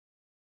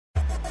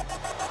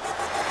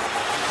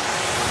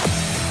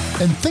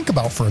And think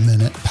about for a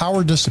minute,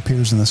 power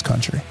disappears in this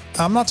country.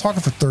 I'm not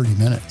talking for 30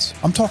 minutes.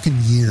 I'm talking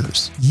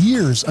years.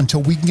 Years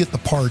until we can get the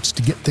parts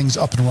to get things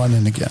up and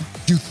running again.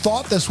 You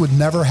thought this would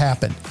never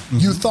happen. Mm-hmm.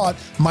 You thought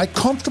my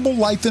comfortable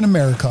life in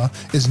America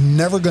is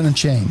never going to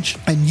change.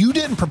 And you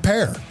didn't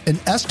prepare. And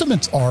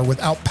estimates are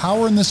without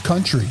power in this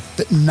country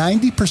that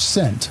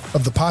 90%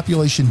 of the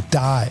population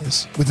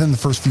dies within the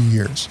first few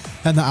years.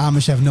 And the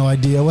Amish have no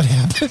idea what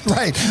happened.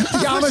 Right.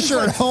 The Amish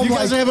are at home. You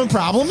guys are having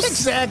problems?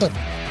 Exactly.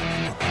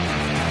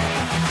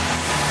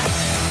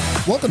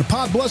 Welcome to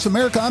Pod Bless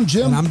America. I'm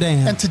Jim. And I'm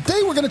Dan. And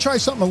today we're going to try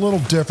something a little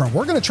different.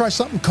 We're going to try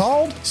something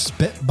called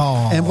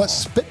Spitball. And what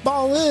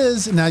Spitball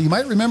is, now you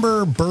might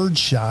remember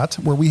Birdshot,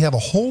 where we have a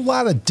whole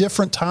lot of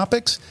different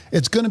topics.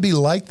 It's going to be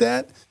like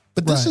that.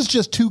 But this is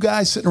just two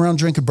guys sitting around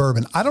drinking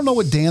bourbon. I don't know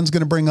what Dan's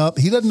going to bring up.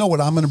 He doesn't know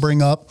what I'm going to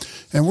bring up.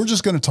 And we're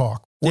just going to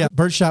talk. Yeah,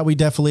 Birdshot, we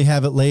definitely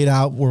have it laid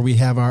out where we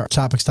have our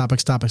topics.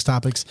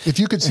 If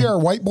you could see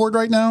our whiteboard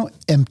right now,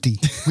 empty.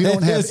 We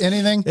don't have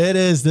anything. It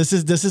is. This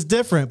is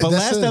different. But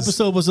last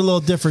episode was a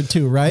little different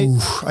too, right?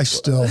 Oof, I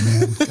still,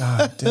 man.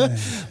 God dang.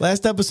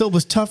 Last episode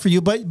was tough for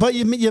you, but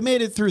you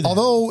made it through that.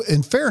 Although,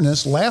 in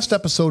fairness, last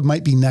episode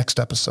might be next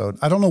episode.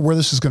 I don't know where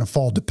this is going to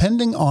fall.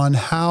 Depending on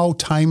how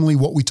timely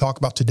what we talk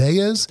about today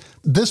is,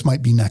 this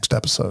might be next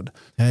episode.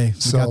 Hey,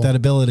 we got that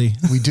ability.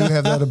 We do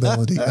have that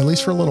ability, at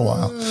least for a little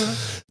while.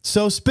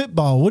 So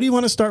Spitball, what do you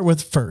want to start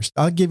with first?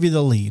 I'll give you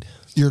the lead.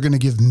 You're going to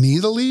give me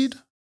the lead?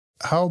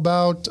 How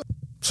about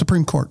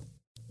Supreme Court?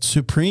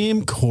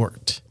 Supreme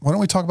Court. Why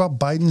don't we talk about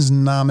Biden's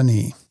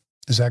nominee?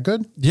 Is that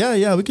good?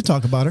 Yeah, we could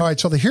talk about her. All right,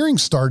 so the hearing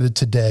started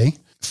today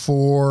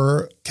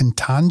for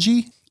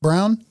Ketanji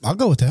Brown. I'll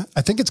go with that.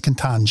 I think it's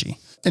Ketanji.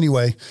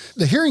 Anyway,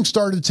 the hearing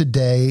started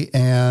today,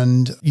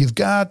 and you've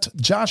got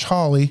Josh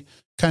Hawley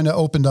kind of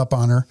opened up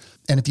on her.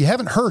 And if you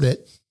haven't heard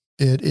it,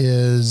 it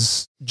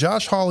is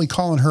Josh Hawley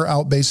calling her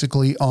out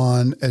basically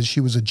on, as she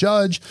was a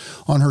judge,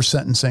 on her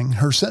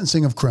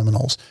sentencing of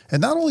criminals.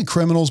 And not only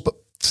criminals, but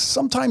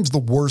sometimes the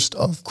worst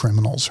of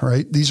criminals,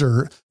 right? These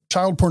are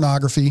child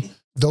pornography,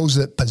 those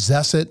that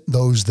possess it,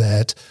 those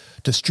that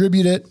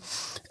distribute it.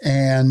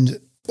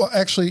 And well,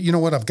 actually, you know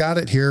what? I've got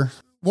it here.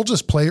 We'll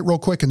just play it real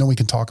quick and then we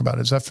can talk about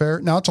it. Is that fair?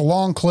 Now, it's a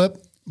long clip,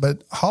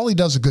 but Hawley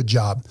does a good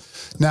job.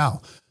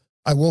 Now,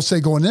 I will say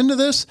going into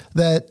this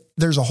that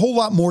there's a whole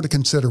lot more to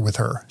consider with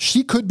her.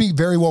 She could be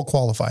very well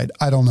qualified.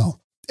 I don't know.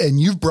 And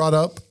you've brought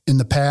up in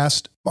the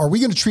past, are we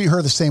going to treat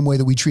her the same way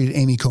that we treated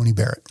Amy Coney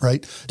Barrett,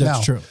 right?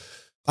 That's true.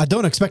 I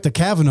don't expect a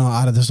Kavanaugh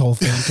out of this whole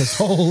thing because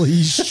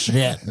holy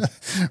shit.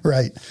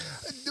 Right.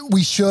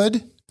 We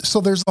should. So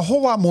there's a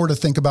whole lot more to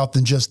think about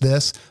than just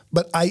this.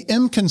 But I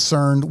am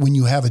concerned when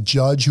you have a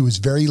judge who is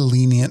very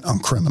lenient on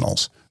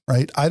criminals,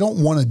 right? I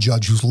don't want a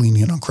judge who's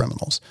lenient on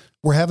criminals.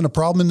 We're having a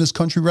problem in this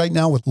country right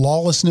now with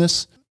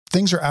lawlessness.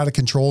 Things are out of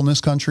control in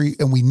this country,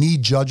 and we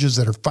need judges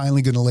that are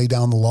finally going to lay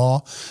down the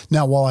law.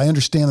 Now, while I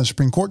understand the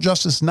Supreme Court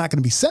justice is not going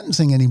to be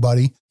sentencing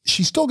anybody,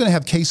 she's still going to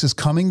have cases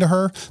coming to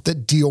her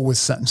that deal with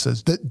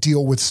sentences, that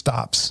deal with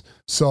stops.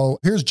 So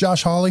here's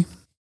Josh Hawley.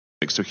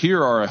 So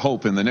here are, I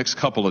hope, in the next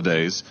couple of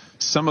days,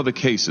 some of the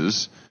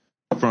cases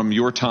from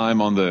your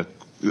time on the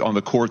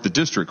court, the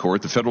district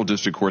court, the federal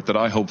district court, that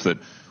I hope that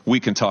we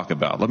can talk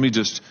about. Let me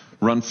just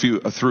run through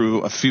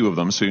a few of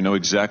them so you know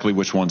exactly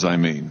which ones I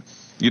mean.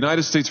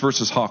 United States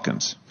versus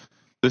Hawkins.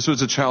 This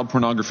was a child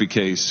pornography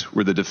case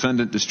where the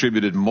defendant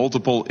distributed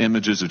multiple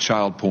images of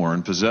child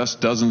porn, possessed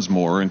dozens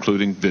more,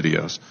 including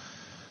videos.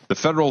 The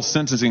federal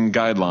sentencing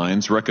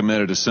guidelines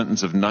recommended a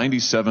sentence of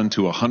 97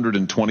 to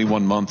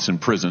 121 months in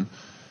prison.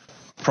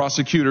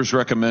 Prosecutors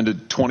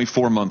recommended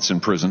 24 months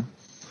in prison.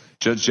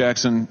 Judge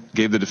Jackson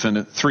gave the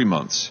defendant 3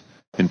 months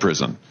in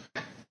prison.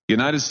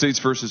 United States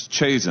versus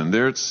Chazen.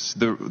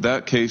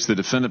 That case, the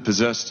defendant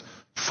possessed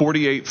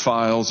 48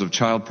 files of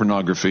child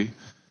pornography.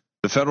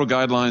 The federal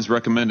guidelines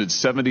recommended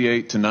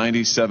 78 to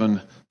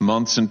 97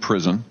 months in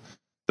prison.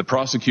 The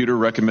prosecutor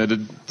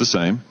recommended the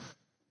same.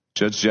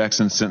 Judge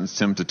Jackson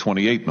sentenced him to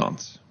 28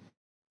 months.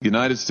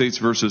 United States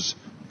versus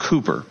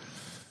Cooper.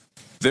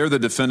 There, the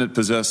defendant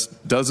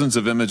possessed dozens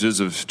of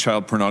images of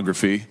child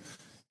pornography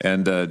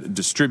and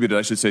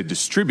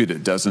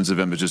distributed dozens of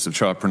images of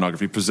child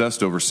pornography,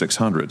 possessed over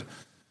 600.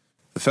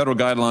 The federal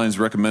guidelines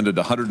recommended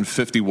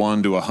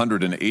 151 to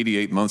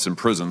 188 months in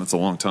prison. That's a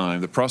long time.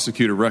 The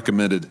prosecutor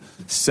recommended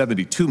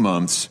 72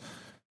 months.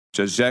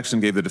 Judge Jackson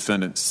gave the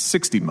defendant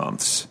 60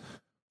 months,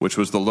 which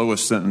was the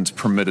lowest sentence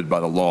permitted by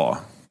the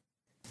law.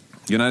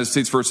 United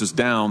States versus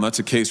Down, that's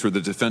a case where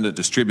the defendant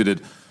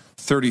distributed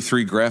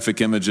 33 graphic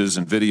images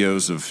and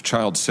videos of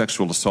child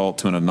sexual assault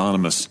to an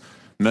anonymous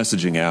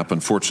messaging app,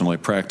 unfortunately, a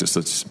practice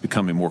that's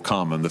becoming more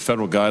common. The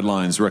federal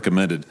guidelines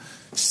recommended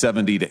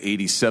 70 to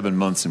 87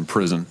 months in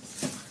prison.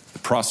 The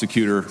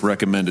prosecutor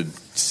recommended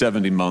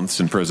 70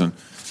 months in prison.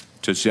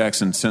 Judge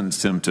Jackson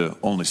sentenced him to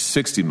only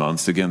 60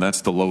 months. Again,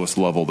 that's the lowest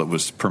level that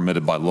was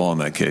permitted by law in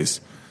that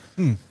case.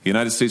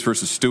 United States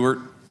versus Stewart.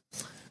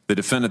 The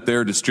defendant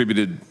there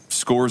distributed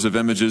scores of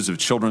images of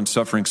children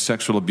suffering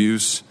sexual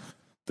abuse.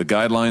 The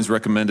guidelines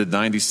recommended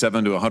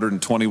 97 to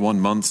 121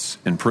 months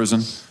in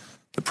prison.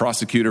 The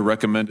prosecutor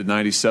recommended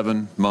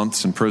 97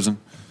 months in prison.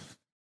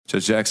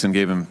 Judge Jackson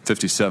gave him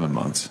 57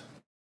 months.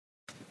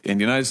 In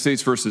United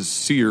States versus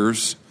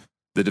Sears,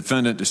 the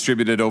defendant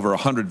distributed over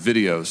 100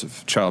 videos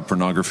of child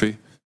pornography.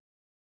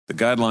 The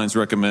guidelines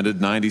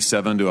recommended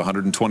 97 to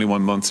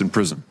 121 months in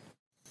prison.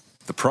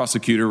 The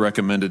prosecutor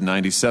recommended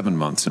 97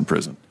 months in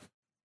prison.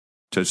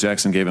 Judge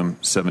Jackson gave him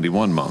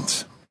 71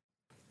 months.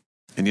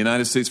 In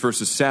United States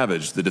versus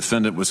Savage, the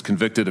defendant was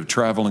convicted of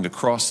traveling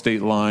across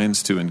state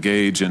lines to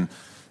engage in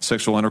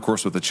sexual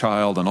intercourse with a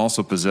child and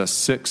also possessed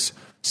 6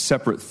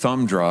 separate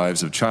thumb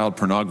drives of child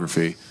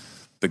pornography.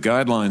 The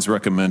guidelines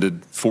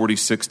recommended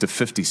 46 to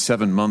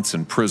 57 months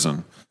in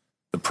prison.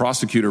 The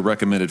prosecutor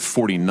recommended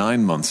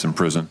 49 months in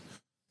prison.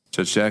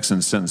 Judge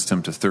Jackson sentenced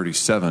him to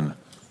 37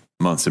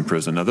 months in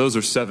prison. Now, those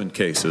are 7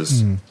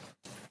 cases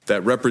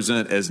that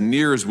represent, as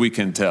near as we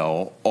can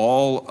tell,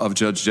 all of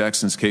Judge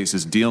Jackson's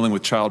cases dealing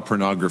with child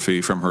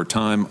pornography from her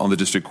time on the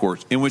district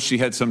court, in which she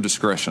had some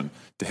discretion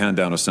to hand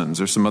down a sentence.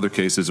 There's some other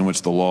cases in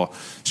which the law,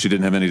 she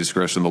didn't have any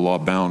discretion. The law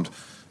bound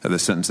the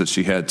sentence that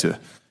she had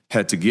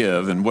to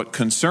give. And what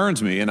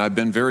concerns me, and I've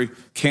been very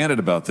candid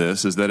about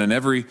this, is that in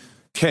every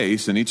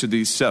case, in each of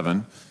these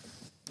 7,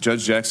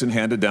 Judge Jackson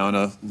handed down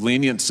a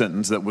lenient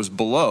sentence that was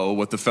below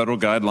what the federal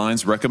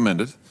guidelines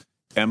recommended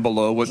and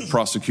below what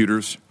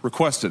prosecutors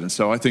requested. And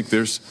so I think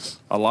there's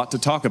a lot to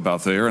talk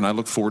about there, and I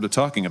look forward to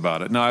talking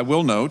about it. Now, I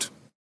will note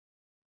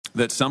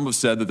that some have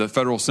said that the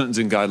federal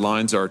sentencing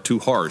guidelines are too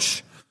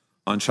harsh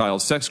on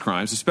child sex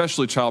crimes,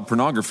 especially child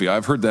pornography.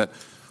 I've heard that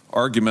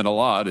argument a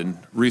lot in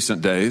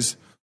recent days.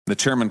 The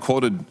chairman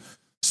quoted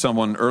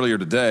someone earlier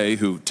today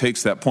who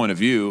takes that point of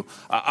view.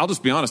 I'll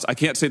just be honest, I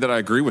can't say that I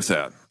agree with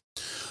that.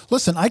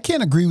 Listen, I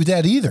can't agree with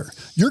that either.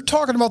 You're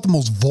talking about the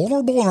most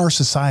vulnerable in our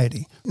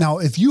society. Now,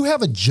 if you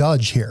have a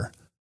judge here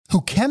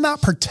who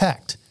cannot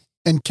protect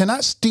and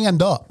cannot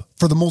stand up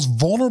for the most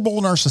vulnerable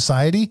in our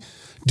society,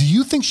 do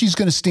you think she's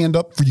going to stand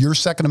up for your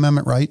Second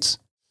Amendment rights?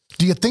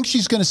 Do you think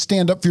she's going to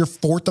stand up for your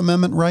Fourth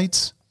Amendment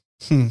rights?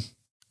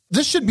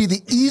 This should be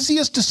the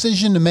easiest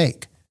decision to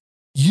make.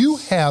 You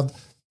have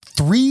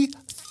 3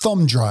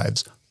 thumb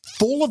drives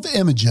full of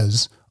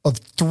images of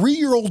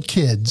 3-year-old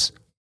kids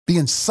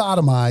being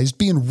sodomized,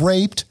 being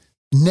raped,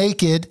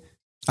 naked.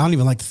 I don't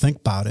even like to think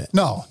about it.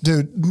 No,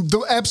 dude,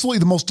 absolutely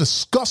the most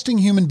disgusting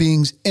human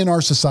beings in our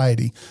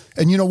society.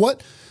 And you know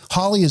what?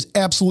 Holly is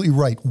absolutely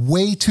right.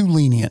 Way too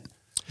lenient.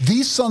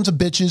 These sons of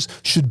bitches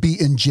should be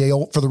in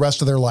jail for the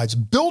rest of their lives.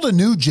 Build a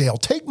new jail.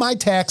 Take my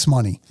tax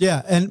money.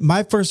 Yeah. And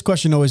my first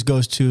question always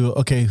goes to,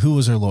 okay, who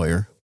was her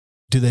lawyer?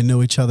 Do they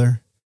know each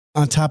other?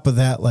 On top of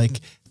that,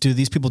 like, do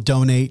these people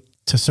donate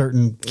to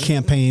certain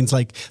campaigns?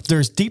 Like,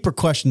 there's deeper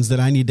questions that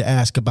I need to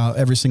ask about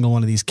every single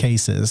one of these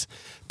cases,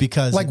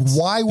 because like,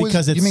 why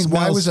was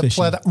it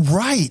pled?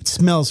 Right.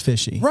 Smells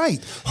fishy.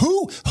 Right.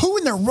 Who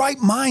in their right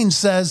mind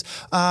says,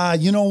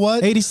 you know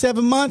what?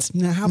 87 months?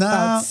 Nah, how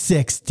about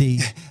 60?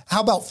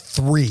 How about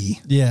 3?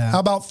 Yeah. How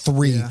about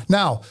 3? Yeah.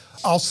 Now,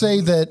 I'll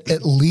say that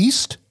at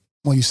least,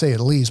 well, you say at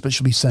least, but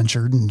she'll be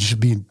censured and she'll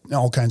be in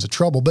all kinds of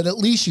trouble, but at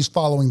least she's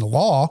following the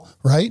law,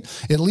 right?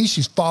 At least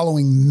she's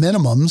following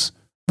minimums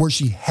where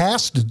she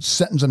has to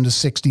sentence them to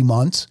 60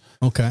 months.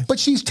 Okay. But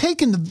she's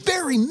taken the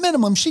very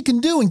minimum she can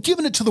do and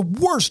given it to the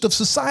worst of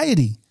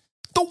society.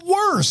 The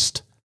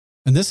worst.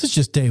 And this is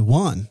just day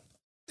 1.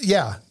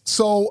 Yeah.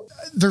 So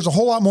there's a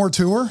whole lot more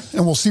to her,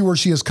 and we'll see where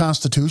she is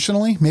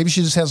constitutionally. Maybe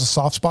she just has a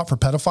soft spot for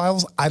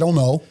pedophiles. I don't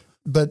know.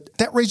 But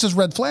that raises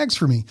red flags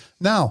for me.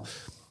 Now,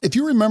 if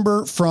you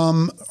remember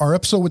from our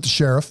episode with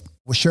Sheriff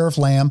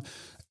Lamb,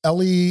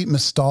 Elie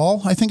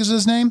Mystal, I think is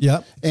his name.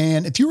 Yep.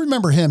 And if you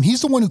remember him, he's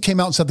the one who came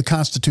out and said the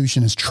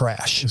Constitution is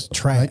trash. It's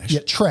trash. Right?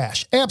 Yeah,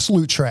 trash.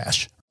 Absolute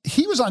trash.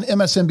 He was on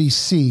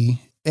MSNBC,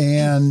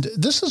 and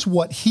this is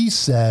what he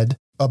said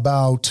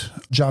about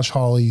Josh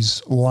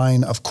Hawley's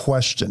line of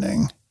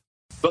questioning.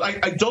 But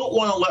I don't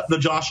want to let the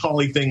Josh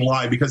Hawley thing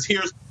lie, because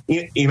here's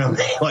where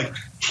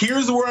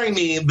I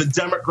need the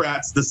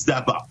Democrats to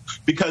step up.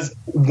 Because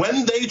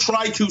when they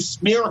try to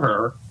smear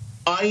her,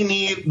 I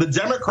need the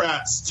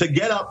Democrats to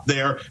get up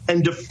there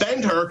and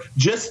defend her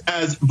just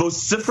as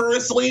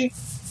vociferously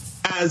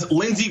as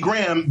Lindsey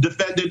Graham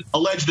defended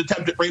alleged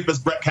attempted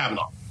rapist Brett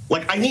Kavanaugh.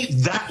 Like, I need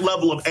that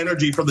level of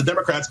energy from the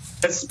Democrats,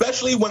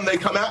 especially when they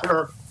come at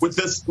her with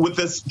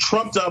this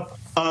trumped up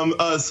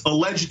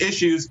alleged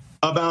issues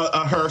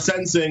about her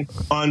sentencing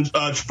on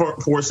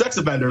for sex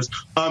offenders.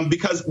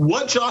 Because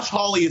what Josh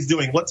Hawley is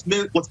doing, let's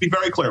be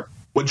very clear.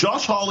 What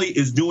Josh Hawley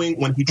is doing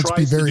when he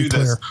tries to do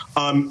this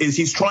is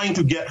he's trying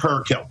to get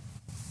her killed.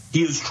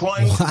 He is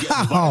trying to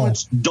get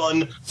violence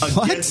done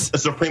against a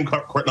Supreme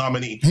Court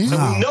nominee. And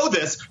we know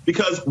this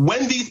because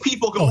when these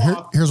people go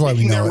off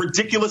making their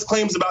ridiculous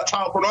claims about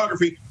child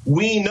pornography,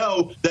 we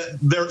know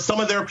that some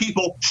of their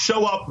people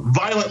show up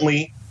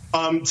violently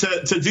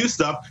to do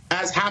stuff,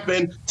 as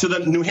happened to the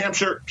New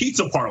Hampshire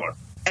pizza parlor.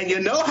 And you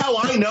know how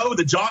I know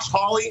that Josh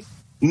Hawley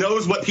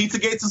knows what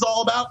Pizzagate is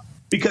all about?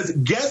 Because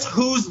guess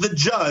who's the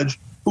judge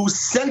who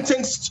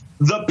sentenced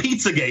the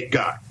Pizzagate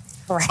guy?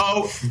 Right.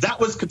 Oh, that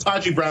was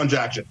Ketanji Brown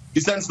Jackson. He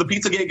sentenced the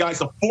Pizzagate guy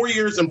to 4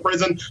 years in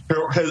prison.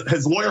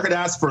 His lawyer had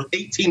asked for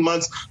 18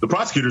 months. The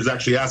prosecutors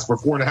actually asked for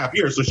 4.5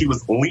 years, so she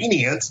was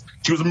lenient.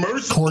 She was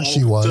merciful to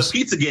the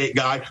Pizzagate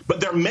guy, but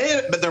they're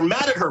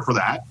mad at her for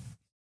that.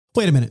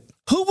 Wait a minute.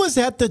 Who was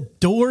at the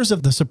doors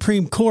of the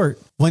Supreme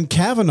Court when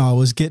Kavanaugh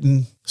was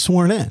getting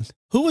sworn in?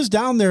 Who was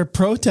down there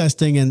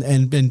protesting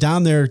and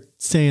down there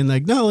saying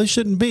like, no, it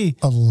shouldn't be?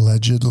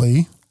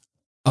 Allegedly.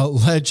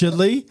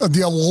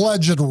 The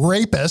alleged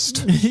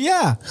rapist.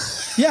 Yeah.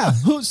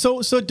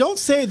 So don't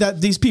say that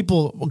these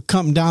people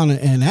come down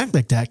and act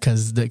like that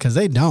because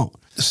they don't.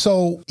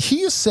 So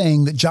he is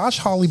saying that Josh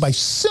Hawley, by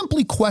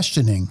simply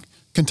questioning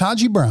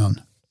Ketanji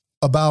Brown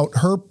about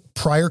her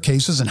prior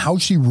cases and how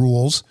she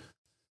rules,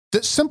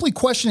 that simply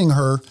questioning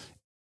her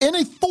in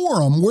a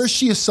forum where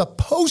she is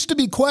supposed to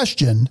be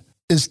questioned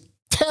is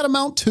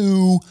tantamount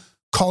to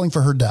calling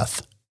for her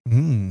death.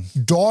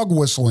 Dog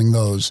whistling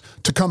those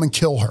to come and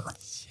kill her.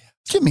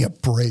 Give me a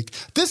break.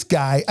 This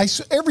guy,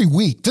 every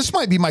week, this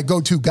might be my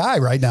go-to guy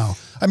right now.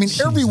 I mean,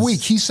 every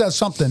week he says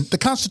something. The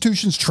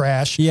Constitution's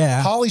trash.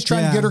 Yeah. Holly's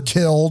trying to get her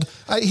killed.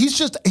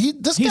 He's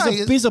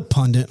a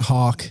pundit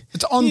hawk.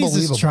 It's unbelievable.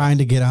 He's just trying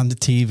to get on the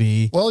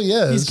TV. Well, he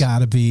is. He's got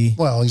to be.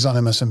 Well, he's on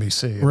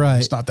MSNBC. Right.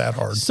 It's not that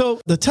hard.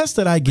 So the test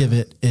that I give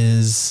it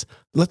is,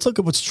 let's look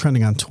at what's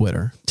trending on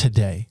Twitter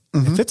today.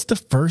 If it's the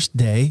first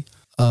day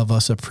of a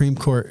Supreme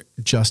Court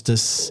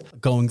justice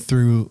going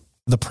through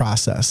the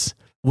process,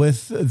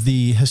 with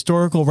the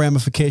historical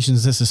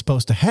ramifications this is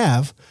supposed to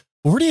have,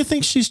 where do you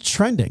think she's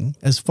trending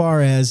as far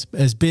as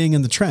being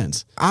in the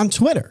trends on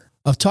Twitter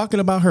of talking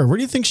about her? Where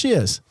do you think she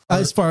is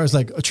as far as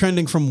like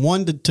trending from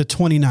 1 to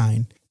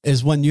 29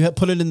 is when you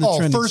put it in the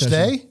trending first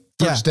session. day?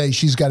 First day,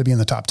 she's got to be in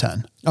the top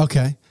 10.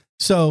 Okay.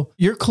 So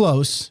you're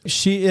close.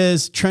 She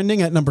is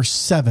trending at number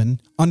 7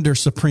 under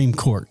Supreme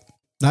Court,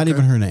 not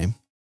even her name.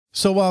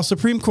 So while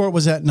Supreme Court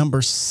was at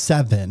number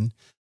 7,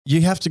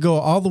 you have to go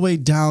all the way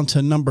down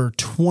to number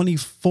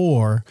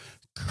 24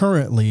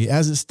 currently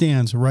as it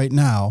stands right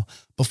now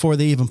before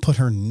they even put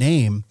her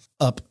name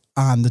up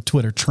on the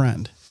Twitter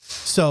trend.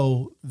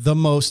 So the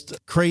most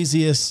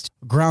craziest,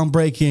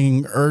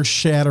 groundbreaking,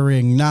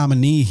 earth-shattering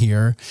nominee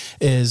here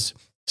is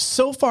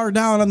so far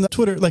down on the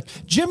Twitter. Like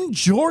Jim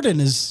Jordan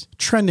is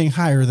trending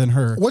higher than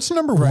her. What's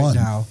number right 1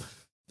 now?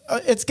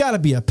 It's got to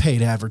be a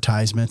paid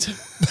advertisement.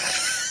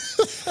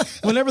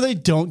 Whenever they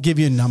don't give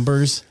you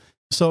numbers.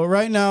 So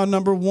right now,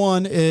 number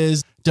 1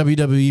 is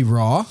WWE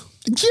Raw.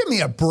 Give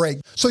me a break.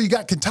 So you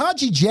got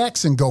Ketanji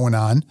Jackson going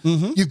on.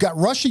 You've got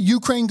Russia,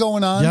 Ukraine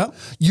going on. Yep.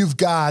 You've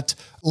got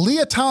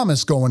Leah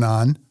Thomas going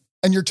on.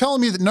 And you're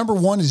telling me that number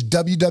 1 is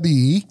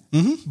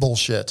WWE?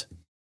 Bullshit.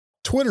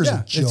 Twitter's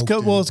a joke.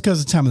 It's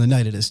because the time of the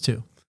night it is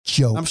too.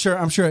 Joke. I'm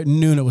sure at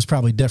noon it was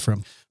probably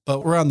different,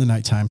 but we're on the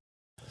nighttime.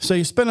 So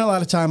you spend a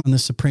lot of time on the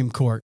Supreme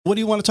Court. What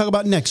do you want to talk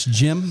about next,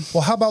 Jim?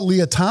 Well, how about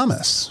Leah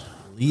Thomas?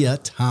 Leah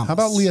Thomas. How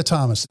about Leah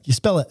Thomas? You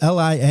spell it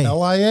L-I-A.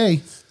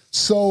 L-I-A.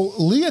 So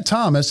Leah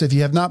Thomas, if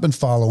you have not been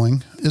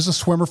following, is a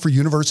swimmer for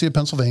University of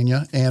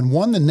Pennsylvania and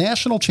won the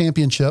national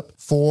championship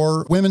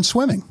for women's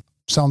swimming.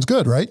 Sounds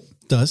good, right?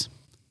 Does.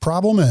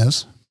 Problem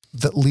is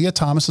that Leah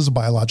Thomas is a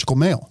biological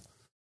male.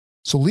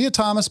 So Leah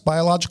Thomas,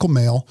 biological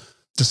male,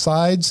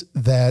 decides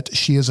that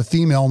she is a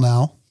female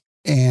now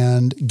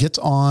and gets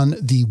on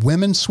the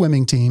women's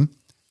swimming team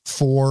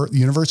for the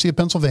University of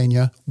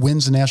Pennsylvania,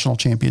 wins the national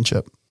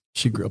championship.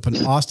 She grew up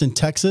in Austin,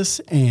 Texas,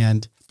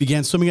 and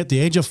began swimming at the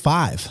age of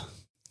 5.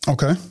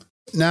 Okay.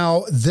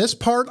 Now, this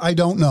part I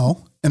don't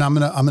know, and I'm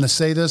gonna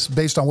say this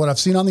based on what I've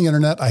seen on the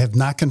internet. I have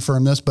not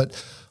confirmed this,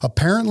 but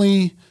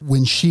apparently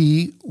when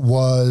she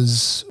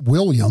was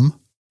William,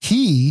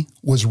 he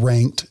was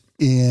ranked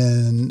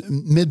in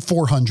mid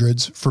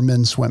 400s for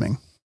men's swimming.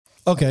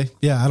 Okay.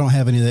 Yeah, I don't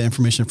have any of that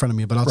information in front of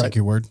me, but I'll take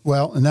your word.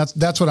 Well, and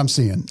that's what I'm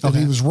seeing. Okay.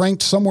 He was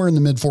ranked somewhere in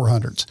the mid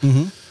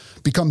 400s.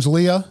 Becomes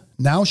Leah.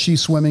 Now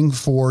she's swimming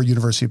for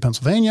University of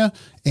Pennsylvania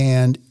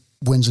and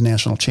wins a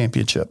national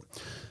championship.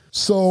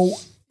 So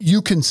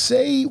you can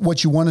say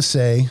what you want to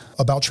say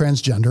about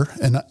transgender.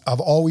 And I've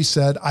always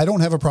said, I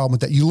don't have a problem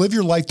with that. You live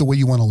your life the way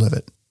you want to live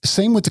it.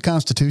 Same with the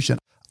Constitution.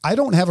 I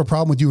don't have a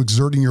problem with you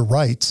exerting your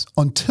rights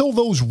until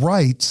those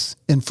rights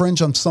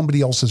infringe on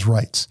somebody else's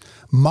rights.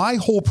 My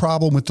whole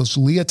problem with this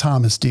Leah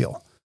Thomas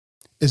deal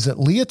is that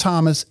Leah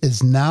Thomas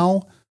is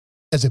now,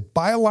 as a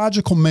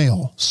biological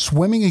male,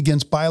 swimming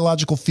against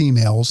biological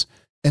females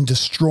and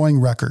destroying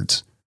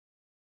records.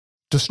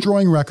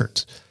 Destroying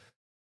records.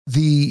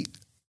 The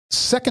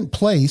second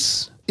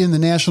place in the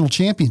national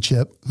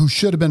championship, who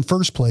should have been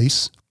first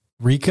place,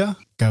 Rika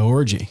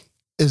Gaorgi,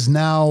 is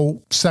now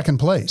second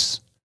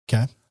place.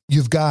 Okay.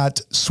 You've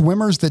got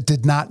swimmers that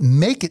did not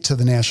make it to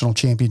the national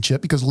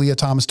championship because Leah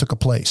Thomas took a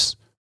place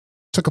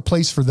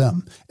for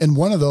them. And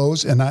one of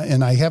those, and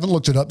I haven't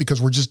looked it up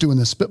because we're just doing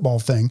this spitball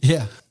thing.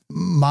 Yeah.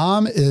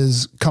 Mom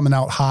is coming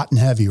out hot and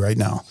heavy right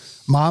now.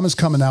 Mom is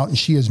coming out and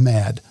she is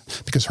mad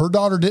because her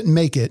daughter didn't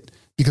make it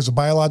because a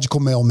biological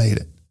male made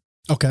it.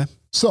 Okay.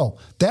 So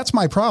that's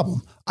my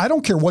problem. I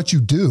don't care what you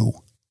do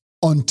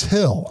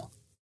until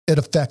it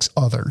affects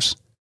others.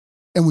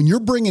 And when you're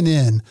bringing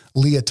in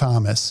Leah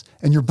Thomas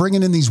and you're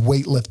bringing in these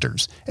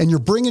weightlifters and you're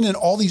bringing in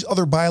all these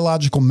other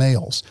biological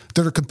males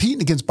that are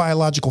competing against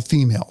biological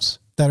females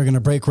that are going to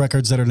break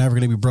records that are never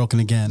going to be broken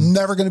again.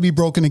 Never going to be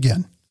broken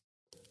again.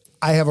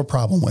 I have a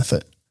problem with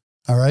it.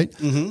 All right.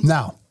 Mm-hmm.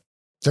 Now,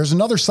 there's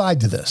another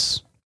side to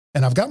this.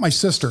 And I've got my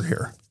sister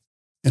here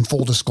in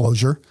full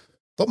disclosure.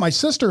 But my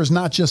sister is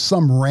not just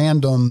some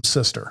random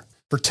sister.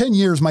 For 10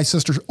 years, my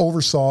sister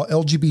oversaw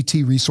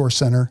LGBT Resource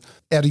Center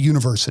at a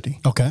university.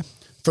 Okay.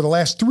 For the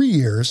last 3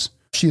 years,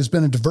 she has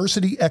been a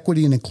diversity,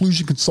 equity, and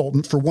inclusion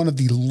consultant for one of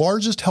the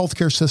largest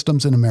healthcare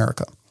systems in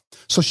America.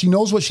 So she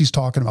knows what she's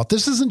talking about.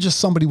 This isn't just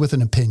somebody with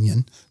an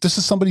opinion. This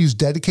is somebody who's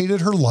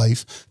dedicated her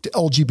life to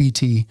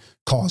LGBT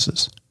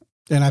causes.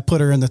 And I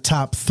put her in the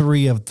top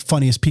 3 of the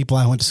funniest people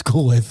I went to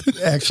school with.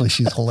 Actually,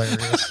 she's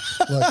hilarious.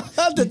 Look,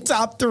 the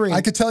top 3.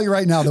 I could tell you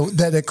right now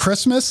that at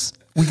Christmas,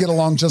 we get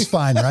along just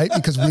fine, right?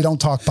 Because we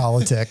don't talk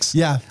politics.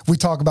 Yeah. We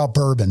talk about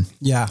bourbon.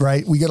 Yeah.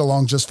 Right? We get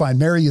along just fine.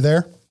 Mary, you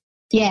there?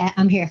 Yeah,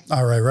 I'm here.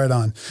 All right, right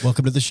on.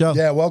 Welcome to the show.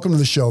 Yeah, welcome to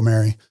the show,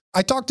 Mary.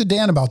 I talked to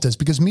Dan about this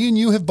because me and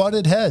you have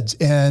butted heads.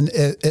 And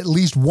at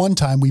least one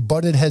time we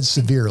butted heads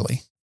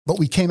severely, but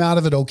we came out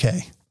of it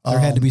okay. There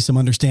had to be some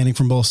understanding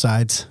from both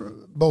sides.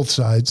 Both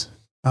sides.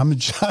 I'm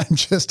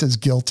just as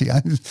guilty.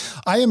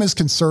 I am as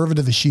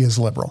conservative as she is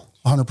liberal,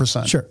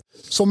 100%. Sure.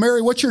 So,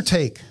 Mary, what's your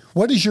take?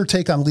 What is your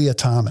take on Leah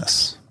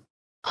Thomas?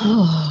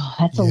 Oh,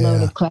 that's a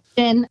loaded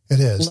question.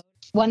 It is.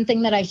 One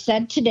thing that I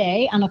said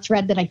today on a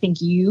thread that I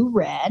think you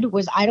read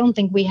was I don't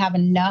think we have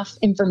enough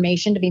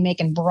information to be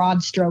making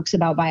broad strokes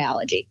about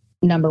biology.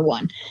 Number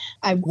one.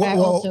 I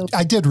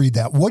did read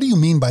that. What do you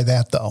mean by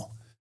that, though?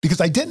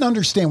 Because I didn't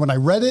understand when I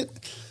read it.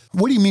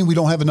 What do you mean we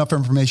don't have enough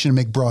information to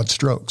make broad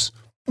strokes?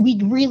 We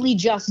really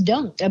just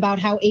don't about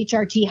how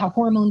HRT, how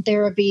hormone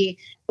therapy,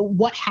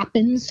 what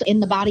happens in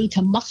the body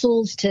to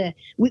muscles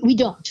we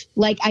don't.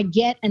 Like I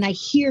get and I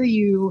hear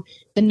you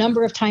the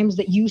number of times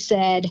that you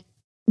said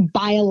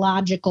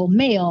biological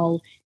male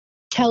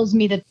tells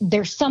me that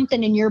there's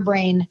something in your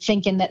brain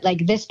thinking that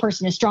like this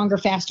person is stronger,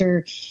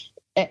 faster,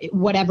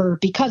 whatever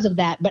because of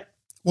that. But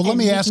well, let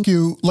me ask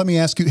you,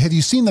 have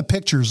you seen the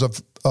pictures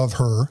of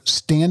her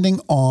standing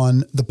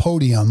on the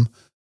podium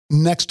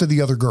next to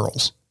the other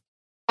girls?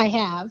 I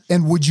have.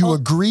 And would you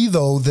agree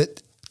though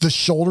that the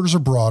shoulders are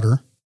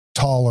broader,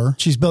 taller?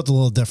 She's built a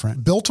little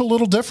different.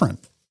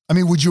 I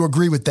mean, would you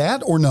agree with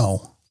that or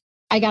no?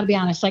 I got to be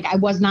honest. Like I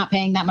was not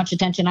paying that much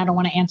attention. I don't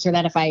want to answer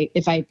that if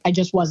I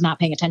just was not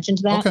paying attention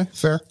to that. Okay,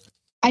 fair.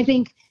 I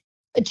think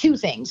 2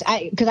 things.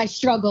 Because I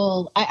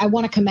struggle. I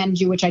want to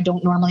commend you, which I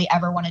don't normally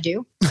ever want to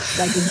do.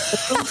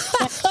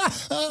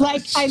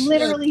 Like I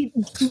literally.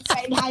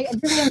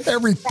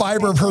 Every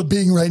fiber of her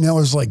being right now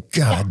is like,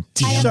 God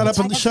damn. Shut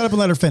up and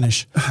let her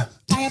finish.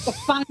 I have to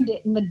find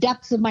it in the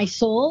depths of my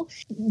soul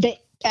that.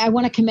 I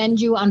want to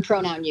commend you on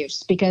pronoun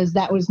use because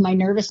that was my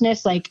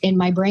nervousness. Like in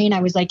my brain,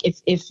 I was like,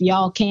 if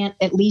y'all can't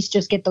at least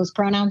just get those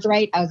pronouns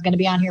right, I was going to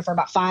be on here for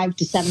about 5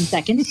 to 7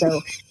 seconds. So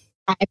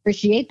I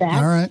appreciate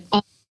that. All right.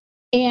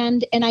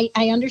 And I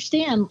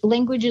understand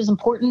language is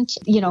important,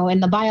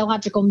 and the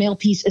biological male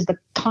piece is the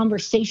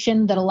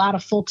conversation that a lot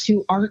of folks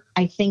who aren't,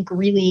 I think,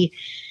 really,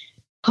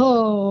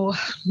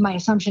 my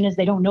assumption is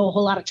they don't know a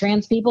whole lot of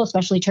trans people,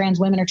 especially trans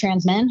women or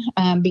trans men,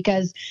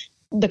 because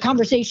the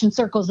conversation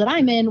circles that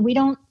I'm in, we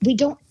don't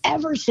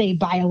ever say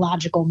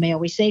biological male.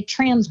 We say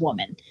trans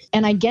woman.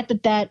 And I get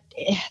that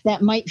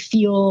might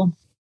feel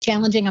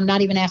challenging. I'm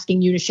not even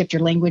asking you to shift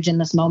your language in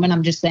this moment.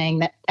 I'm just saying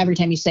that every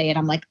time you say it,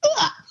 I'm like,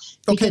 ugh.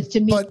 Okay, to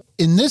me, but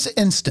in this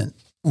instant,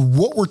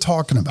 what we're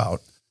talking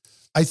about,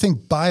 I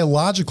think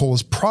biological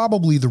is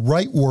probably the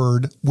right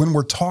word when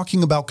we're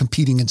talking about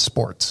competing in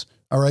sports.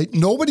 All right.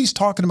 Nobody's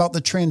talking about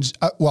the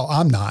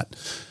I'm not,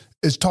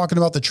 is talking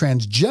about the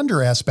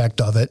transgender aspect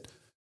of it.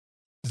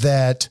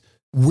 That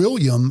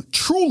William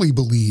truly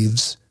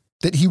believes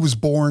that he was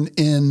born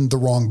in the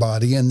wrong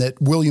body and that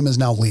William is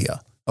now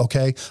Leah.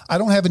 Okay. I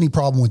don't have any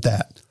problem with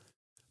that.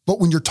 But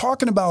when you're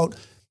talking about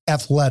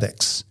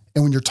athletics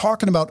and when you're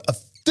talking about a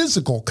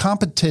physical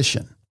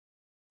competition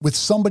with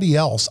somebody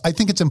else, I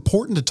think it's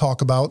important to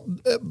talk about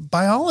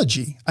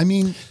biology. I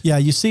mean, yeah,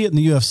 you see it in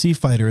the UFC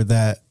fighter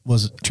that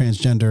was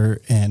transgender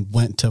and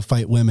went to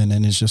fight women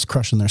and is just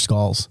crushing their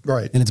skulls.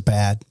 Right. And it's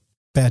bad.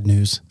 Bad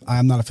news.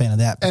 I'm not a fan of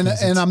that.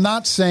 And I'm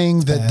not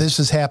saying that this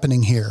is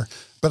happening here,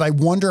 but I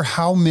wonder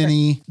how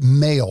many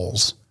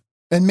males,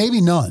 and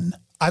maybe none,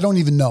 I don't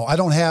even know. I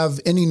don't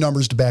have any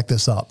numbers to back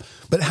this up,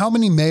 but how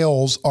many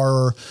males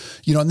are,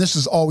 and this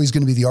is always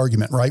going to be the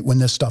argument, right? When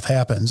this stuff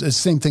happens, it's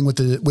the same thing with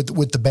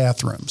the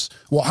bathrooms.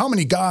 Well, how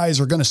many guys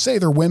are going to say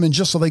they're women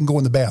just so they can go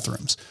in the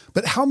bathrooms?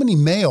 But how many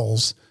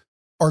males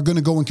are going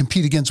to go and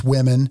compete against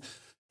women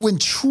when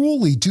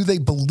truly do they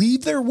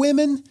believe they're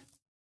women?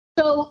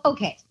 So,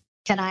 okay.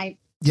 Can I?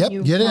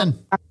 Yep, get in.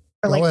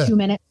 For like 2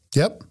 minutes?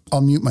 Yep,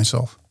 I'll mute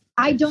myself.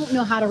 I don't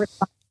know how to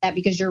respond to that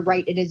because you're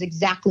right. It is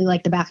exactly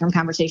like the bathroom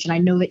conversation. I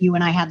know that you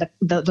and I had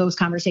those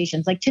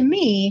conversations. Like to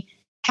me,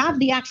 have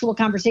the actual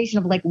conversation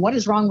of like, what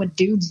is wrong with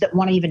dudes that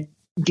want to even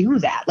do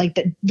that? Like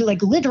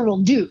literal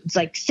dudes,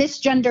 like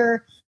cisgender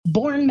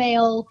born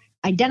male,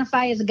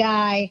 identify as a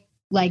guy,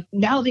 like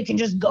now they can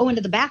just go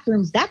into the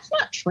bathrooms. That's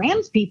not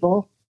trans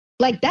people.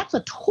 Like that's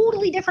a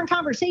totally different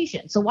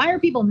conversation. So why are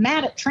people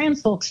mad at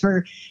trans folks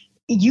for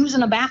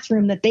using a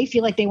bathroom that they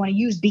feel like they want to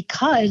use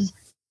because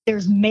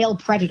there's male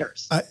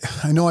predators?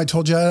 I know I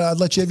told you I'd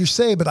let you have your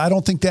say, but I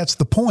don't think that's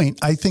the point.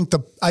 I think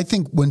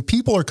when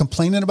people are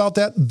complaining about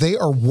that, they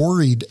are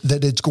worried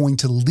that it's going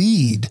to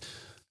lead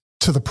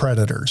to the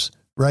predators,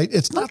 right?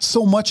 It's not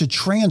so much a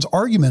trans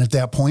argument at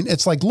that point.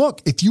 It's like,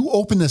 look, if you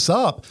open this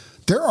up,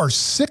 there are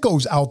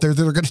sickos out there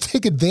that are going to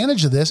take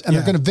advantage of this and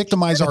they're going to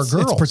victimize our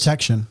girls. It's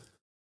protection.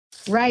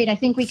 Right. I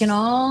think we can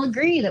all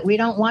agree that we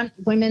don't want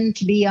women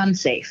to be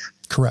unsafe.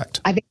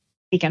 Correct. I think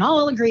we can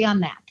all agree on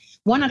that.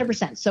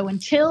 100%. So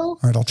until... All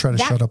right, I'll try to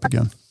shut up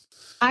again.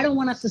 I don't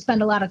want us to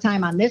spend a lot of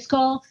time on this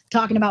call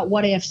talking about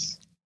what ifs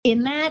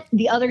in that.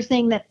 The other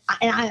thing that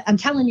I'm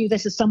telling you,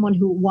 this is someone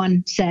who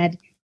said,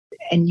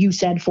 and you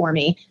said for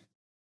me,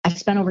 I've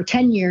spent over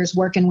 10 years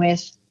working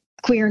with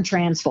queer and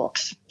trans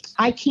folks.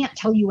 I can't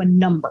tell you a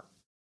number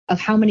of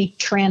how many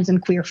trans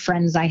and queer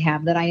friends I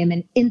have that I am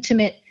in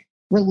intimate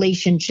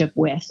relationship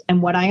with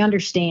and what I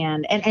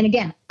understand. And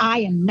again,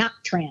 I am not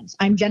trans.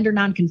 I'm gender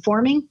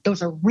nonconforming.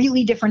 Those are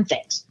really different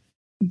things.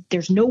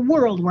 There's no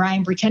world where I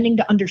am pretending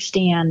to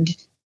understand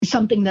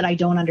something that I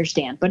don't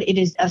understand. But it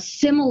is a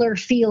similar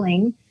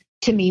feeling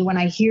to me when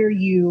I hear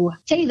you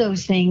say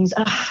those things.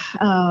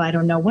 I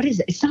don't know. What is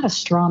it? It's not a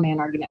straw man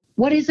argument.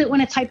 What is it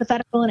when it's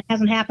hypothetical and it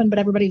hasn't happened, but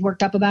everybody's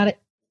worked up about it?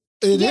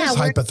 It is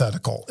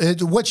hypothetical.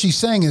 What she's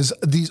saying is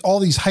all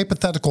these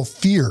hypothetical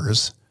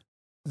fears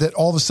that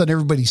all of a sudden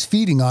everybody's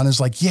feeding on is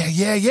like,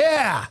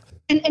 yeah.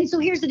 And so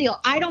here's the deal.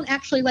 I don't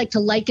actually like to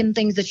liken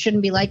things that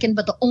shouldn't be likened,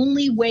 but the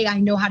only way I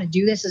know how to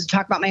do this is to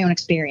talk about my own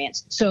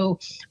experience. So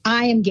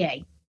I am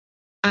gay.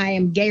 I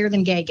am gayer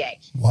than gay.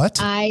 What?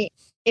 Sorry.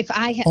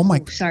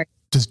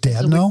 Does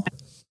Dad know?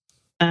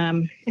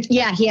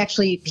 Yeah,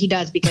 he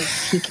does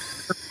because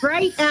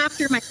right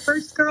after my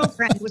first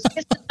girlfriend was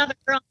kissing another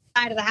girl on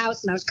the side of the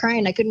house and I was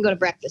crying. I couldn't go to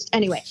breakfast.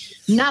 Anyway,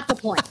 not the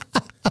point.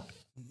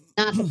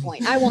 Not the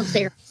point. I won't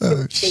say her.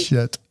 Oh,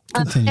 shit.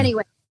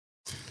 Anyway.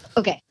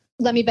 Okay.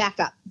 Let me back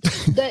up.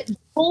 The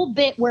whole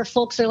bit where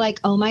folks are like,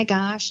 oh my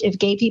gosh, if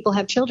gay people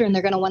have children,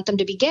 they're going to want them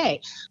to be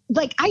gay.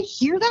 Like, I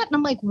hear that and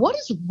I'm like, what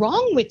is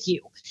wrong with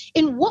you?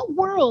 In what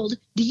world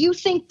do you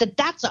think that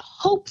that's a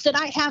hope that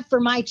I have for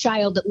my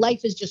child, that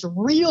life is just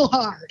real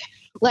hard?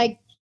 Like,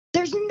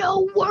 there's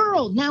no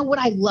world. Now, would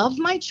I love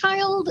my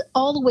child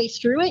all the way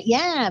through it?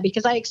 Yeah,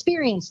 because I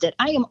experienced it.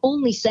 I am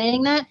only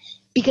saying that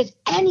because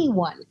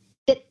anyone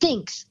that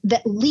thinks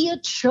that Leah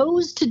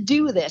chose to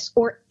do this,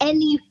 or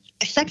any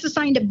sex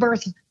assigned at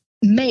birth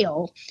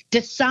male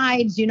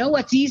decides, you know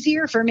what's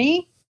easier for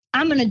me?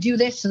 I'm going to do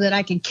this so that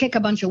I can kick a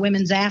bunch of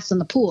women's ass in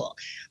the pool.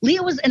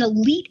 Leah was an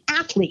elite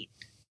athlete.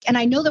 And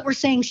I know that we're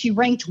saying she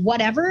ranked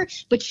whatever,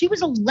 but she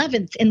was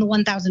 11th in the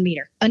 1,000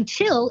 meter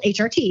until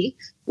HRT,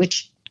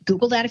 which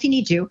Google that if you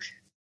need to,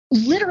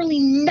 literally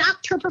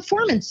knocked her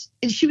performance.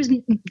 She was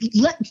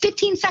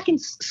 15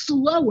 seconds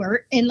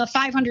slower in the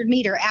 500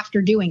 meter after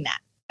doing that.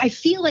 I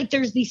feel like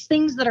there's these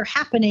things that are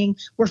happening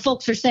where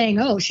folks are saying,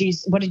 oh,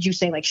 she's, what did you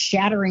say, like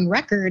shattering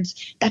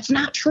records? That's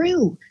not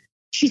true.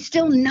 She's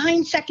still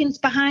 9 seconds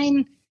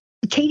behind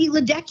Katie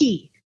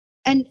Ledecky.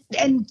 And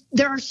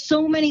there are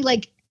so many,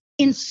 like,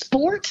 in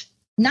sport,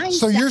 9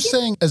 So seconds? you're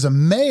saying as a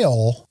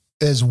male,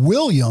 as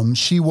William,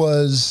 she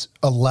was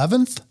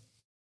 11th?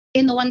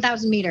 In the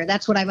 1,000 meter.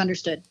 That's what I've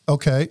understood.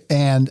 Okay.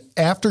 And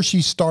after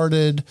she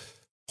started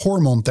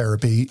hormone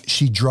therapy,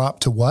 she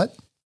dropped to what?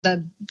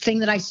 The thing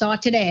that I saw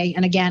today,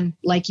 and again,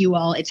 like you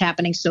all, it's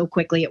happening so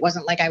quickly. It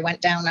wasn't like I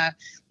went down a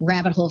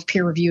rabbit hole of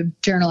peer-reviewed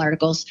journal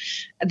articles,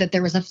 that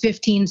there was a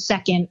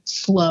 15-second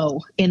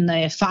slow in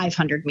the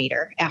 500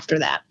 meter after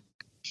that.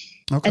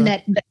 Okay. And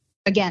that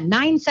again,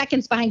 9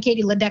 seconds behind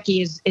Katie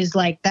Ledecky is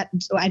like that.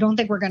 So I don't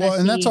think we're going to see.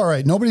 And that's all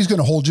right. Nobody's going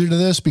to hold you to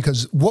this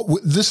because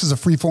this is a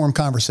free form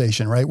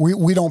conversation, right?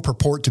 We don't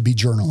purport to be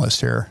journalists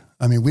here.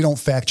 I mean, we don't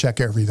fact check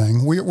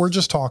everything. We're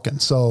just talking.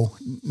 So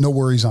no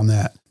worries on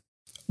that.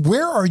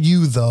 Where are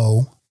you,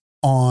 though,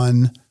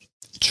 on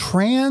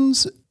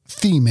trans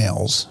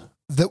females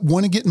that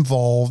want to get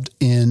involved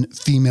in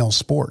female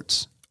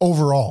sports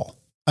overall?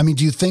 I mean,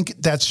 do you think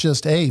that's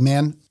just, hey,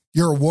 man,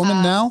 you're a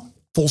woman now,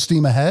 full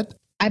steam ahead?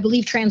 I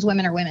believe trans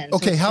women are women.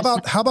 Okay, how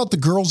about the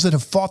girls that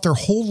have fought their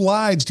whole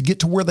lives to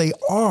get to where they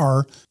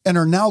are and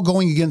are now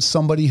going against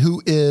somebody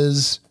who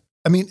is,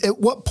 I mean, at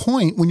what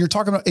point when you're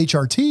talking about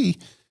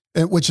HRT,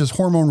 which is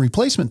hormone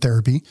replacement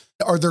therapy,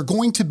 are there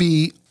going to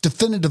be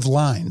definitive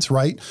lines,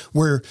 right?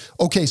 Where,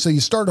 okay, so you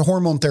started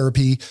hormone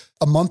therapy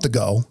a month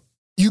ago,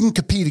 you can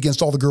compete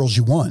against all the girls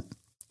you want.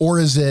 Or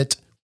is it,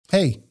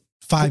 hey,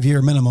 5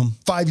 year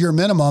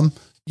minimum,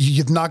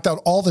 you've knocked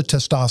out all the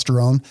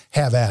testosterone,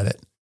 have at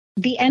it.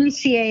 The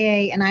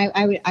NCAA, and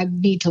I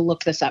need to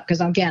look this up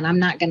because, again, I'm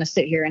not going to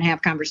sit here and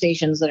have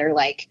conversations that are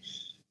like,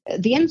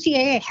 the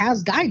NCAA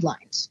has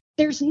guidelines.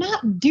 there's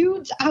not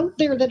dudes out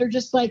there that are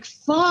just like,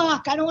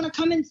 fuck, I don't want to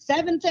come in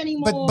 7th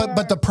anymore.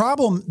 But the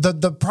problem,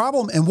 the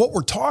problem, and what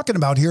we're talking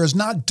about here is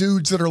not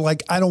dudes that are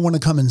like, I don't want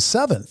to come in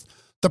 7th.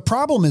 The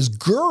problem is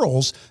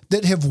girls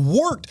that have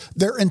worked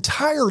their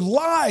entire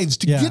lives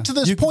to get to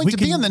this point, to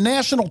be in the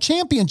national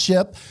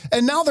championship.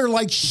 And now they're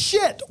like,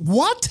 shit,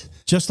 what?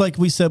 Just like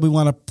we said, we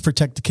want to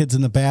protect the kids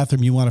in the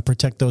bathroom. You want to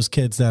protect those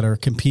kids that are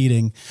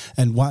competing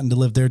and wanting to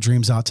live their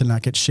dreams out to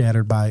not get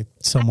shattered by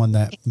someone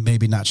that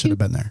maybe not should have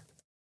been there.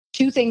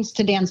 2 things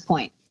to Dan's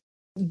point.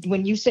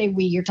 When you say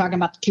we, you're talking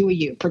about the 2 of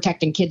you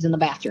protecting kids in the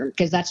bathroom,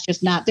 because that's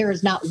just not, there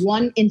is not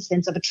one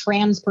instance of a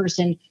trans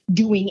person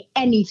doing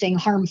anything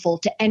harmful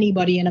to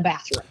anybody in a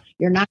bathroom.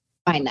 You're not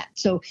going to find that.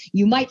 So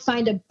you might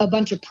find a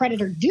bunch of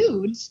predator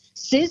dudes,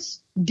 cis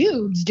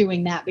dudes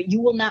doing that, but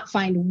you will not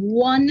find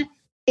one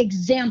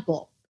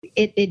example.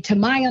 It to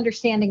my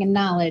understanding and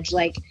knowledge,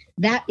 like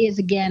that is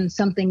again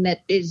something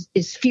that is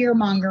fear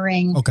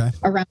mongering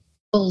around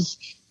people's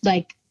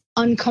like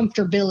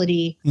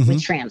uncomfortability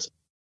with trans.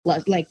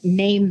 Like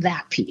name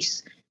that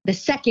piece. The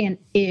second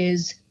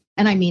is,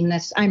 and I mean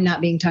this, I'm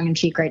not being tongue in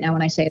cheek right now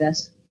when I say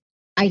this.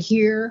 I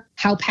hear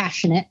how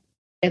passionate,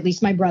 at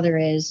least my brother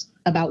is,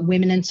 about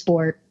women in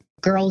sport,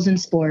 girls in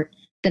sport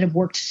that have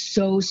worked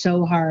so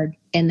hard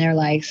in their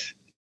life.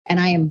 And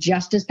I am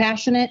just as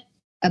passionate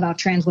about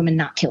trans women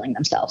not killing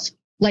themselves.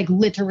 Like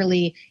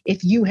literally,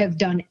 if you have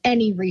done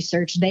any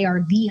research, they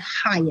are the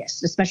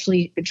highest,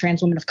 especially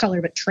trans women of color,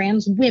 but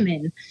trans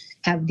women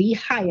have the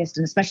highest,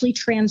 and especially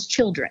trans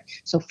children.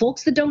 So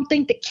folks that don't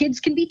think that kids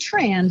can be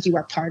trans, you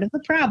are part of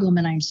the problem.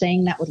 And I'm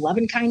saying that with love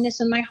and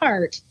kindness in my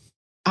heart.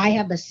 I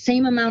have the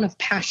same amount of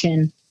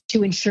passion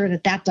to ensure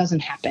that that doesn't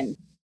happen.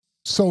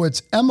 So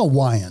it's Emma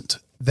Wyant.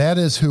 That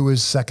is who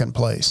is second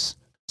place.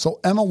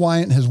 So Emma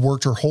Wyant has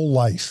worked her whole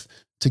life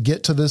to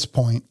get to this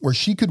point where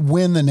she could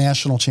win the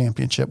national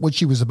championship, which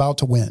she was about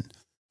to win.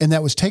 And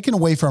that was taken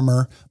away from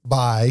her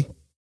by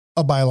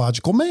a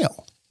biological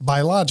male.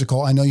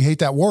 Biological, I know you hate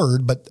that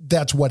word, but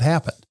that's what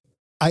happened.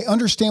 I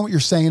understand what you're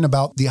saying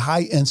about the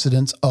high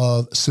incidence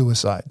of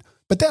suicide,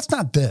 but that's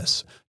not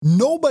this.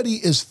 Nobody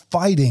is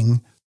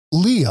fighting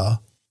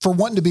Leah for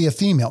wanting to be a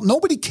female.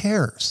 Nobody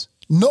cares.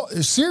 No,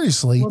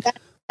 seriously. Well,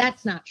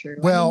 that's not true.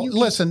 Well, I mean,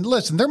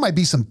 listen, there might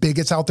be some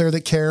bigots out there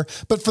that care,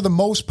 but for the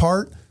most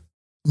part,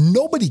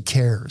 nobody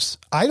cares.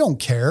 I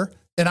don't care.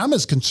 And I'm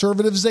as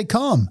conservative as they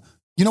come.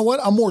 You know what?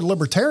 I'm more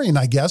libertarian,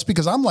 I guess,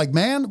 because I'm like,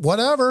 man,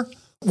 whatever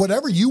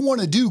you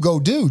want to do, go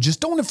do. Just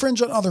don't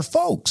infringe on other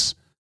folks.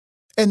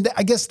 And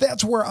I guess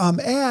that's where I'm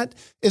at,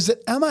 is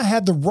that Emma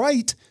had the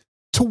right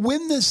to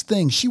win this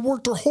thing. She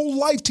worked her whole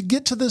life to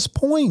get to this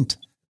point.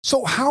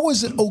 So how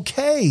is it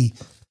okay?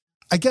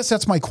 I guess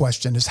that's my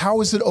question, is how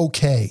is it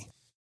okay?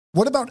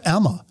 What about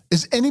Emma?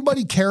 Does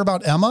anybody care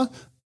about Emma?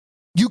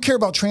 You care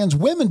about trans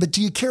women, but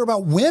do you care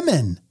about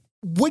women?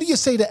 What do you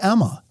say to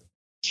Emma?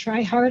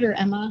 Try harder,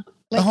 Emma.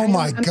 Like, oh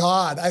my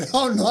God. I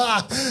don't know.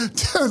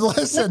 Dude,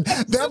 listen,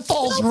 that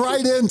falls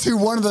right into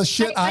one of the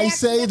shit I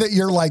say that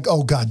you're like,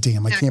 oh God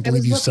damn, I can't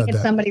believe you said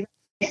that. Somebody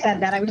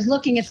said that. I was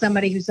looking at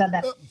somebody who said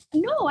that.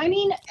 No, I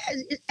mean,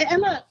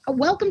 Emma,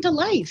 welcome to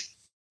life.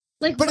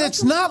 Like, but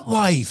it's not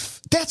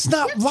life. That's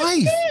not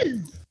life.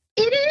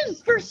 It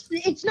is.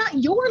 It's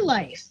not your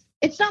life.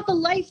 It's not the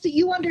life that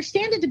you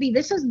understand it to be.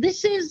 This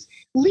is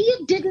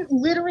Leah didn't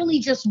literally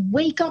just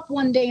wake up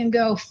one day and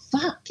go,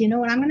 fuck, you know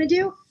what I'm going to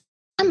do?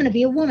 I'm going to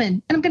be a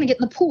woman and I'm going to get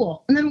in the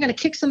pool and then I'm going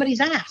to kick somebody's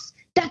ass.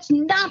 That's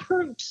not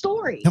her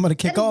story. I'm going to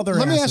kick all their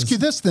asses. Let me ask you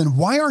this then.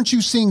 Why aren't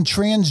you seeing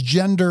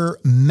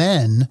transgender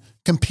men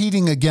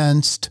competing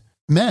against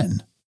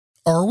men?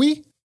 Are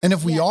we? And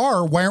if we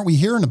are, why aren't we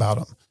hearing about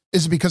them?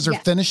 Is it because they're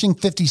finishing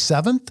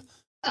 57th?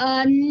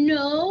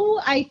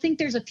 No, I think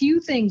there's a few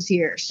things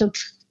here. So,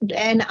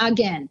 and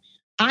again,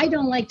 I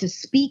don't like to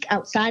speak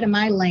outside of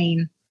my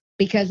lane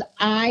because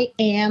I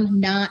am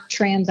not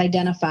trans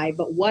identified.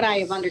 But what I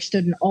have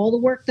understood in all the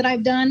work that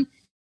I've done,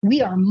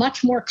 we are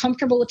much more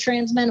comfortable with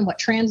trans men and what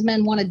trans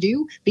men want to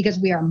do because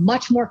we are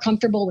much more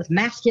comfortable with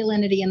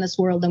masculinity in this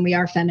world than we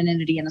are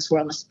femininity in this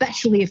world, and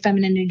especially if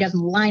femininity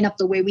doesn't line up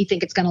the way we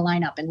think it's going to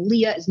line up. And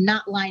Leah is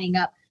not lining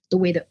up the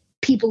way that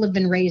people have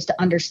been raised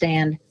to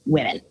understand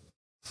women.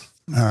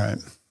 All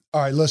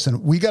right.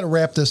 Listen, we got to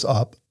wrap this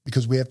up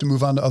because we have to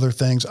move on to other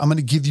things. I'm going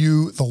to give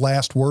you the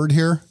last word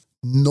here.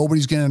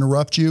 Nobody's going to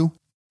interrupt you.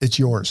 It's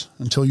yours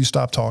until you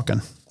stop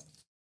talking.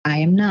 I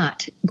am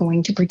not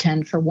going to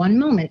pretend for one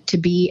moment to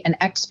be an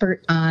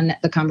expert on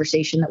the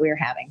conversation that we are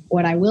having.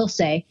 What I will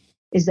say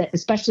is that,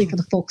 especially for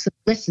the folks that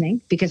are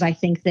listening, because I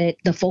think that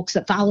the folks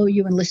that follow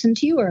you and listen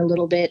to you are a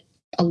little bit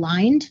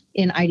aligned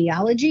in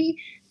ideology,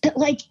 that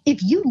like,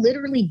 if you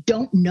literally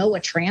don't know a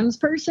trans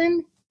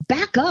person,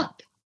 back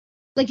up.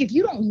 Like, if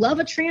you don't love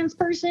a trans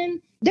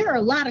person, there are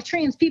a lot of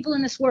trans people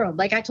in this world.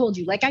 Like I told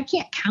you, like, I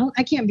can't count.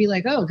 I can't be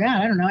like, oh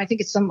God, I don't know. I think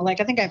it's I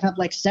think I've had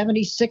like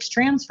 76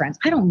 trans friends.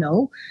 I don't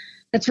know.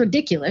 That's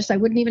ridiculous. I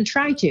wouldn't even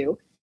try to.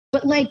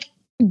 But like,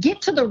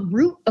 get to the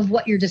root of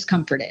what your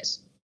discomfort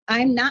is.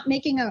 I'm not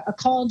making a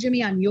call,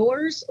 Jimmy, on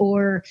yours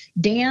or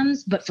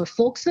Dan's, but for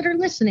folks that are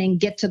listening,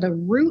 get to the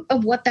root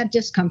of what that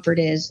discomfort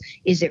is.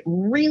 Is it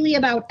really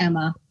about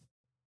Emma,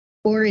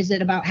 or is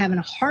it about having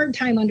a hard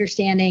time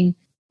understanding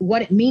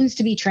what it means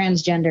to be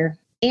transgender?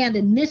 And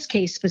in this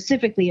case,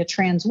 specifically a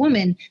trans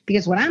woman,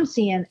 because what I'm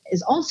seeing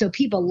is also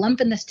people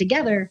lumping this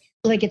together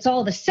like it's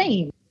all the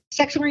same.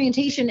 Sexual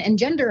orientation and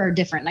gender are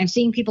different. And I'm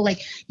seeing people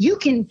like, you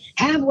can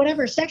have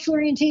whatever sexual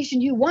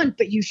orientation you want,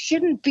 but you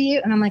shouldn't be.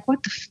 And I'm like,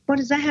 what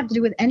does that have to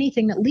do with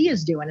anything that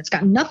Leah's doing? It's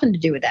got nothing to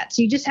do with that.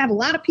 So you just have a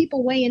lot of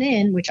people weighing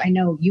in, which I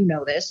know you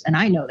know this, and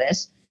I know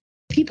this.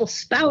 People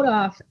spout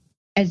off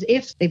as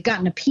if they've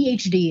gotten a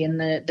PhD in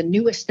the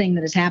newest thing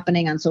that is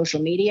happening on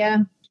social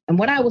media. And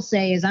what I will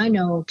say is I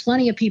know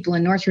plenty of people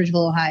in North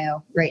Ridgeville,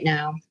 Ohio right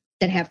now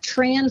that have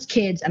trans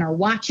kids and are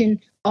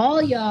watching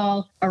all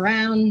y'all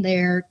around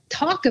there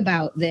talk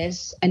about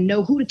this and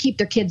know who to keep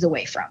their kids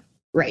away from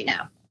right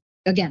now.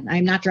 Again,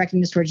 I'm not directing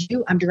this towards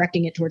you. I'm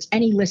directing it towards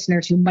any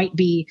listeners who might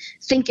be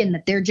thinking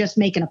that they're just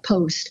making a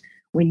post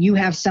when you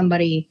have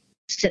somebody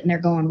sitting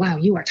there going, wow,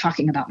 you are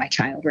talking about my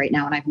child right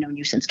now, and I've known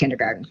you since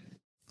kindergarten.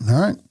 All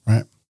right.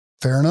 Right.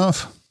 Fair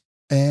enough.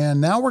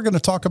 And now we're going to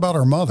talk about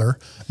our mother.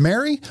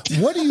 Mary,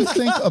 what do you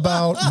think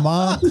about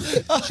mom?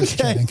 Just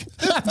kidding.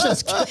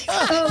 Just kidding.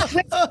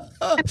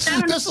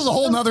 This is a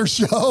whole nother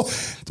show.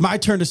 It's my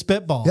turn to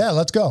spitball. Yeah,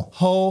 let's go.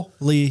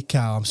 Holy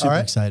cow. I'm super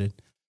excited.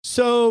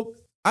 So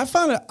I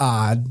found it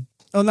odd.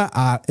 Oh, not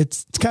odd.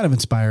 It's kind of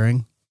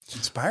inspiring.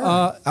 Inspiring?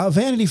 A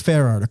Vanity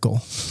Fair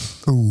article.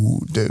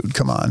 Ooh, dude,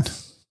 come on.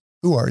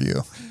 Who are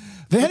you?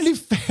 Vanity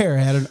Fair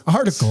had an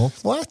article.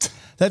 What?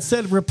 That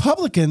said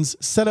Republicans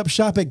set up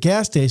shop at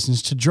gas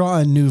stations to draw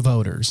in new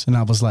voters. And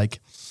I was like,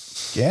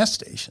 gas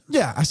station?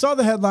 Yeah, I saw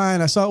the headline.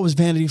 I saw it was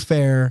Vanity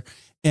Fair.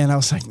 And I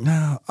was like,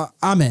 no,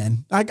 I'm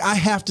in. I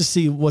have to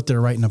see what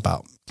they're writing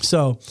about.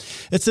 So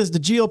it says the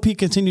GOP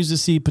continues to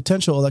see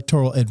potential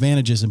electoral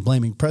advantages in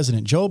blaming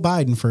President Joe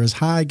Biden for his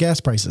high gas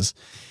prices,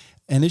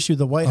 an issue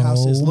the White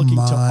House is looking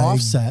to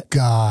offset.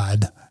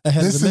 God.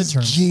 Ahead this of the is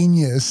midterms.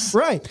 Genius.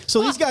 Right.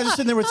 So these guys are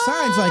sitting there with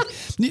signs like,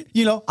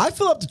 you know, I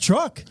fill up the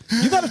truck.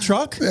 You got a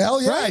truck?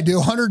 Hell yeah, right? I do.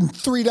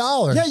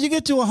 $103. Yeah, you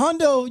get to a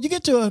hundo, you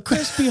get to a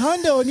crispy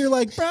hundo, and you're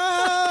like,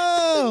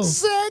 bro.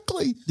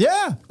 Exactly.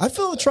 Yeah, I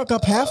fill the truck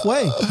up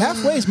halfway.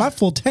 Halfway is my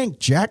full tank,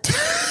 Jack.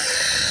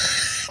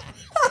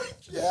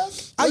 Yeah,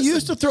 I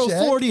used to throw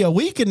 40 a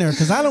week in there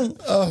because I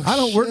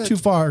don't work too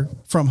far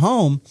from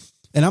home.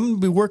 And I'm going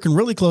to be working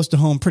really close to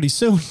home pretty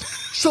soon.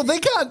 So they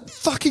got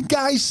fucking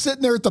guys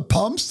sitting there at the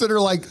pumps that are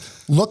like,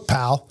 look,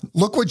 pal,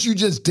 look what you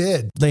just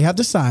did. They have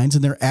the signs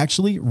and they're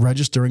actually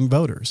registering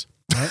voters.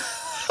 Right?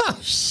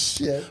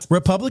 Shit.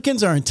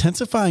 Republicans are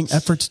intensifying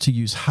efforts to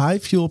use high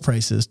fuel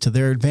prices to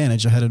their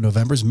advantage ahead of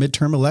November's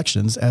midterm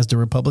elections as the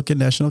Republican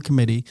National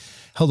Committee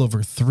held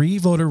over 3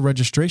 voter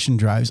registration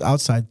drives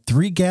outside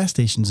 3 gas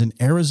stations in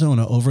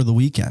Arizona over the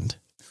weekend.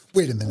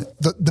 Wait a minute.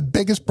 The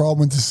biggest problem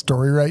with this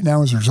story right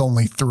now is there's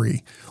only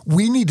 3.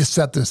 We need to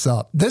set this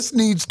up. This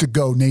needs to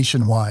go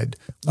nationwide.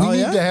 We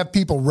need to have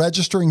people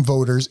registering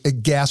voters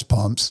at gas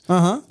pumps.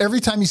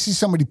 Every time you see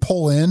somebody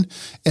pull in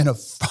a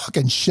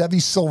fucking Chevy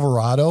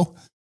Silverado,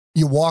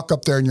 you walk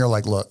up there and you're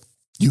like, look,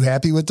 you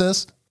happy with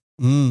this?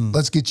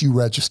 Let's get you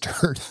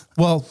registered.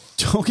 Well,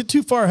 don't get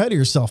too far ahead of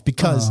yourself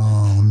because...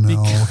 Oh,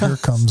 no. Here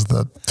comes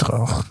the...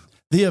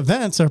 The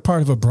events are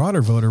part of a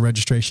broader voter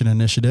registration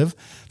initiative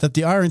that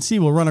the RNC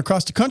will run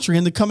across the country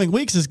in the coming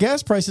weeks as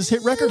gas prices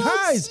hit record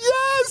highs.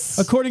 Yes!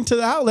 According to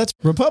the outlets,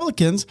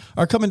 Republicans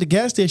are coming to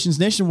gas stations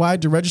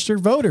nationwide to register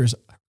voters,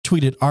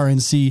 tweeted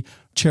RNC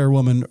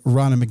Chairwoman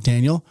Ronna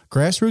McDaniel.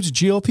 Grassroots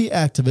GOP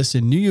activists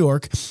in New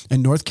York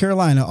and North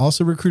Carolina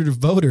also recruited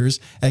voters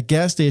at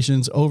gas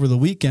stations over the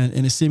weekend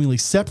in a seemingly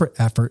separate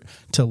effort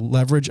to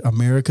leverage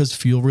America's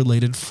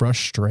fuel-related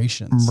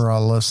frustrations.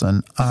 Bro,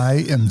 listen,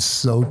 I am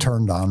so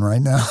turned on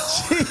right now.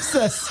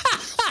 Jesus.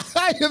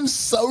 I am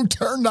so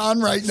turned on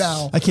right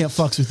now. I can't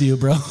fucks with you,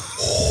 bro.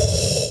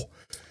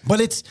 But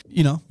it's,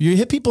 you know, you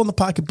hit people in the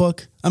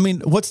pocketbook. I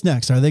mean, what's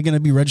next? Are they going to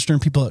be registering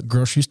people at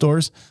grocery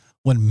stores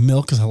when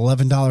milk is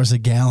 $11 a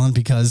gallon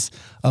because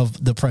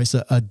of the price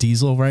of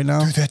diesel right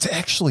now? Dude, that's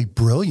actually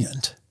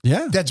brilliant.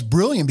 Yeah. That's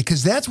brilliant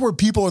because that's where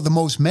people are the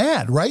most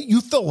mad, right?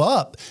 You fill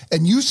up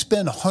and you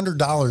spend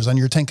 $100 on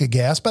your tank of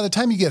gas. By the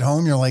time you get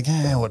home, you're like,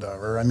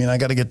 whatever. I mean, I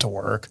got to get to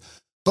work.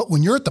 But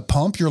when you're at the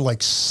pump, you're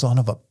like, son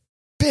of a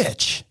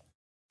bitch.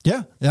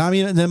 Yeah. I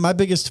mean, and then my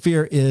biggest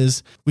fear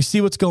is we see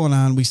what's going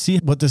on. We see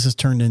what this has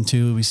turned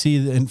into. We see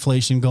the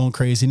inflation going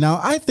crazy. Now,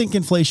 I think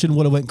inflation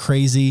would have went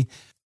crazy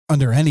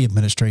under any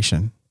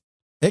administration.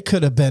 It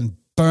could have been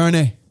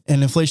Bernie,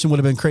 and inflation would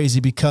have been crazy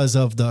because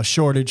of the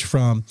shortage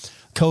from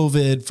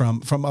COVID,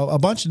 from a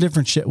bunch of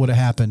different shit would have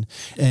happened,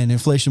 and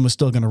inflation was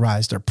still going to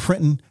rise. They're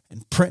printing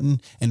and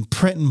printing and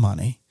printing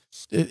money.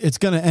 it's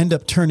going to end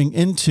up turning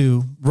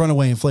into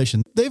runaway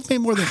inflation. They've made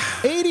more than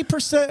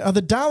 80% of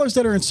the dollars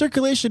that are in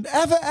circulation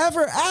ever.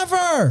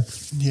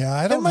 Yeah,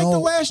 I don't know. In like the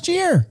last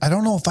year. I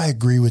don't know if I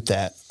agree with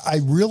that. I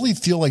really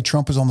feel like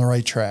Trump is on the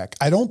right track.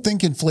 I don't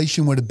think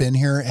inflation would have been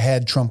here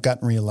had Trump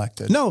gotten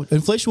reelected. No,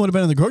 inflation would have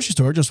been in the grocery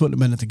store, just wouldn't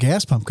have been at the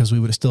gas pump because we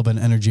would have still been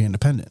energy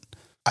independent.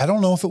 I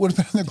don't know if it would have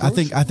been in the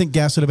grocery. I think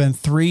gas would have been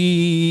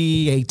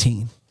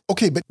 $3.18.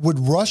 Okay, but would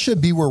Russia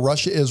be where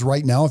Russia is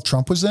right now if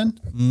Trump was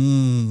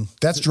in?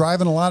 That's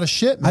driving a lot of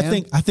shit,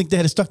 man. I think they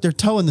had to stuck their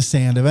toe in the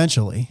sand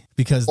eventually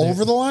because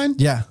over the line?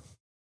 Yeah.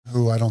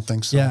 Ooh, I don't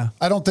think so. Yeah.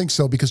 I don't think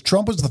so because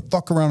Trump was the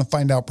fuck around and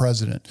find out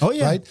president. Oh,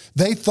 yeah. Right?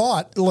 They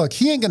thought, look,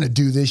 he ain't going to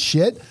do this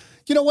shit.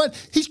 You know what?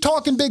 He's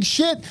talking big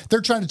shit.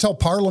 They're trying to tell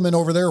Parliament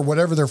over there or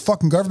whatever their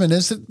fucking government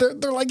is.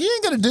 They're like, he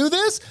ain't going to do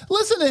this.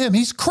 Listen to him.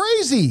 He's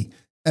crazy.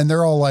 And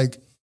they're all like,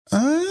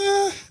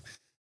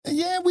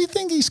 yeah, we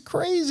think he's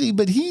crazy,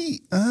 but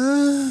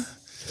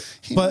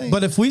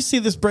But if we see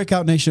this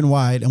breakout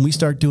nationwide and we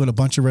start doing a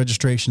bunch of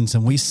registrations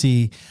and we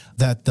see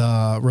that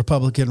the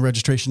Republican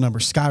registration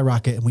numbers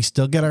skyrocket and we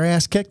still get our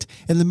ass kicked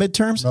in the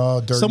midterms,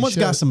 someone's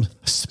got some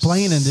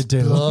splaining to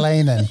do.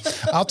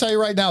 I'll tell you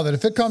right now that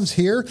if it comes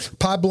here,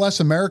 God Bless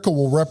America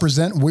will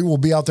represent. We will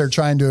be out there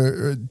trying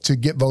to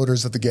get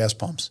voters at the gas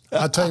pumps.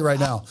 I'll tell you right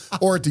now,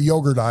 or at the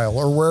yogurt aisle,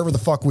 or wherever the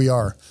fuck we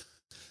are.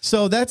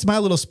 So that's my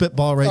little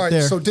spitball right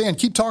there. So Dan,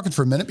 keep talking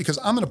for a minute because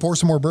I'm going to pour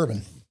some more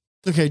bourbon.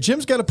 Okay,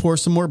 Jim's got to pour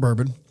some more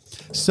bourbon.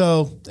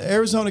 So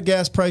Arizona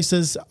gas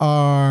prices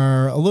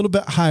are a little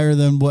bit higher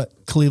than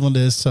what Cleveland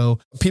is. So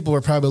people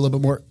are probably a little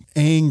bit more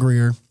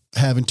angrier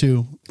having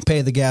to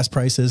pay the gas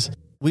prices.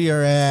 We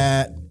are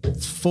at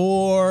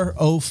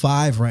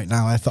 $4.05 right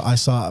now. I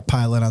saw a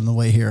pilot on the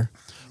way here.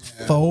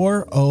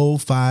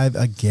 $4.05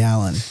 a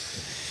gallon.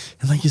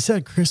 And like you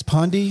said, Chris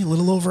Pundy, a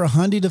little over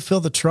 $100 to fill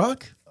the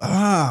truck.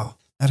 Oh,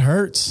 that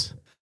hurts.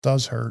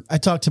 Does hurt. I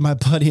talked to my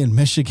buddy in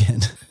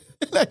Michigan.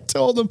 And I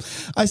told him,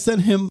 I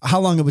sent him how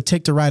long it would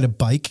take to ride a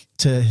bike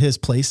to his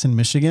place in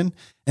Michigan.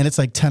 And it's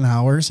like 10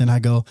 hours. And I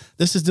go,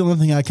 this is the only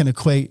thing I can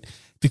equate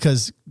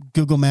because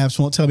Google Maps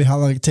won't tell me how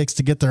long it takes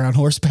to get there on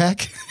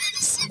horseback.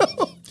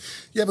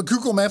 Yeah, but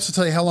Google Maps will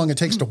tell you how long it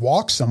takes to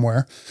walk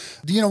somewhere.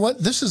 Do you know what?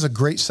 This is a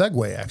great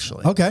segue,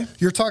 actually. Okay.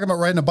 You're talking about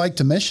riding a bike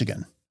to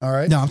Michigan. All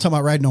right. No, I'm talking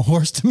about riding a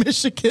horse to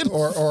Michigan.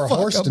 Or a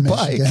horse to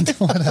Michigan.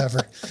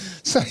 Whatever.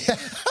 So, yeah.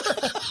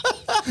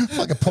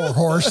 Like a poor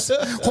horse.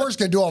 Horse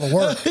can do all the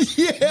work.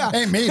 Yeah.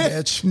 Ain't me,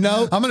 bitch.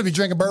 No. I'm going to be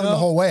drinking bourbon the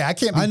whole way. I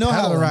can't be I know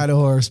paddling. how to ride a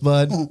horse,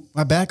 bud.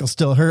 My back will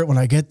still hurt when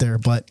I get there,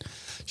 but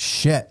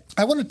shit.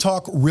 I want to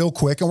talk real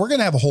quick, and we're going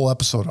to have a whole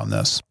episode on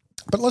this,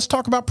 but let's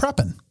talk about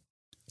prepping.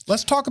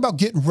 Let's talk about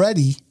getting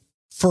ready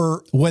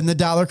for... When the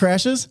dollar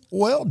crashes?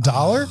 Well,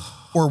 dollar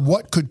or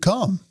what could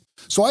come.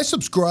 So I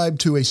subscribe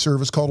to a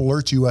service called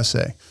Alerts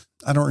USA.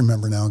 I don't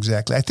remember now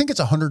exactly. I think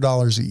it's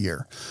 $100 a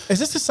year. Is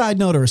this a side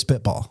note or a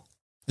spitball?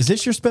 Is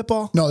this your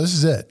spitball? No, this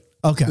is it.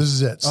 Okay. This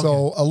is it.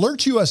 So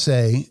Alerts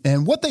USA,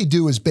 and what they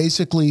do is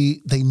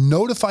basically they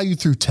notify you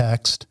through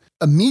text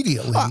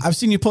immediately. I've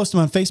seen you post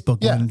them on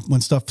Facebook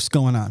when stuff's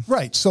going on.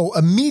 Right. So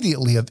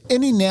immediately of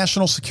any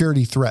national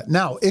security threat.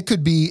 Now, it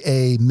could be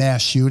a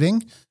mass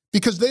shooting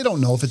because they don't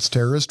know if it's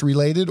terrorist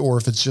related or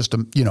if it's just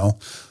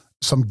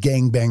some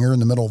gangbanger in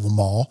the middle of a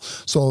mall.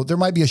 So there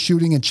might be a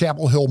shooting in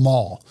Chapel Hill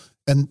Mall,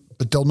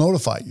 but they'll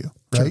notify you,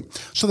 right?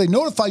 Sure. So they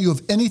notify you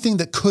of anything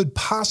that could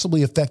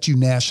possibly affect you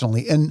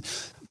nationally. And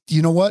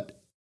you know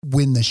what?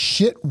 When the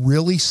shit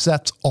really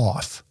sets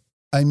off,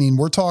 I mean,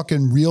 we're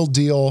talking real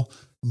deal,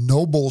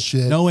 no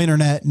bullshit. No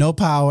internet, no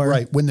power.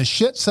 Right. When the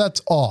shit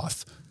sets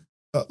off,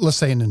 let's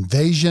say an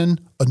invasion,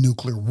 a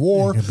nuclear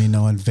war. There could be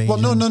no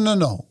invasion. Well,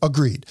 no.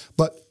 Agreed.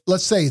 But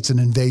let's say it's an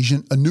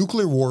invasion, a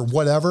nuclear war,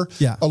 whatever.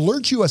 Yeah.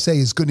 Alerts USA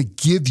is going to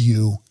give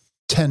you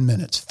 10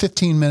 minutes,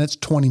 15 minutes,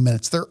 20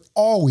 minutes. They're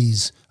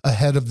always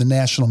ahead of the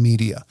national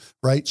media,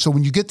 right? So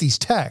when you get these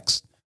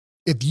texts,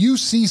 if you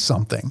see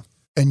something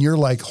and you're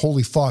like,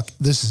 holy fuck,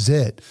 this is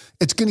it,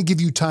 it's going to give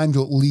you time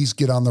to at least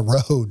get on the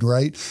road,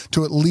 right?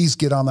 To at least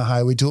get on the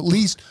highway, to at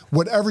least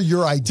whatever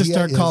your idea is. To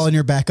start calling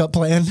your backup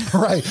plan.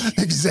 Right,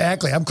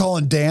 exactly. I'm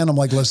calling Dan. I'm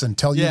like, listen,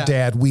 tell your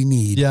dad we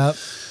need. Yep.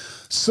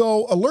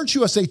 So Alerts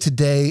USA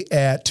today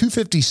at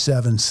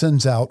 2:57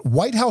 sends out,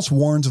 White House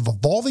warns of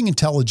evolving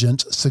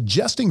intelligence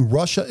suggesting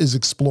Russia is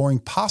exploring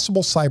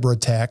possible cyber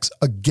attacks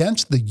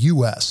against the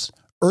U.S.,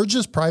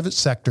 urges private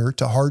sector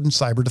to harden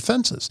cyber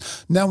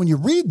defenses. Now, when you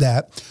read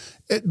that,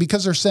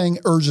 because they're saying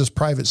urges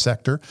private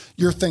sector,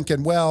 you're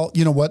thinking, well,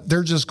 you know what?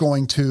 They're just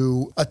going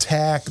to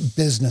attack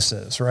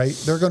businesses, right?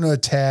 They're going to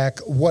attack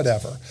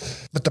whatever.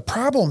 But the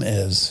problem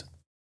is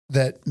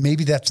that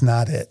maybe that's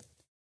not it.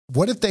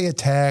 What if they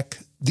attack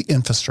the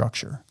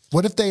infrastructure?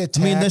 What if they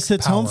attack this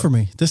hits power? home for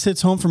me. This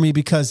hits home for me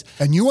because...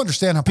 And you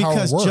understand how power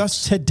works. Because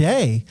just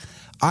today,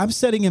 I'm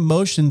setting in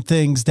motion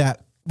things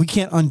that we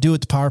can't undo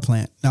at the power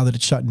plant now that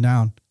it's shutting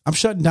down. I'm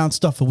shutting down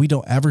stuff that we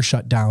don't ever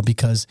shut down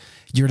because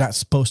you're not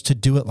supposed to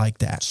do it like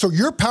that. So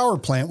your power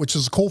plant, which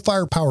is a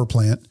coal-fired power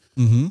plant,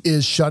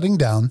 is shutting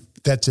down.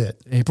 That's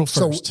it. April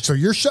 1st. So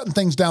you're shutting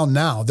things down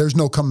now. There's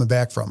no coming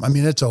back from. I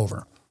mean, it's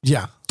over.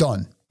 Yeah.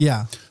 Done.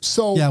 Yeah.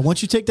 So yeah,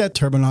 once you take that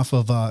turbine off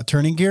of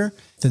turning gear,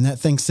 then that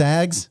thing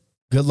sags.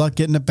 Good luck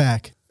getting it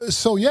back.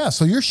 So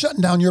you're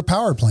shutting down your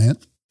power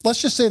plant.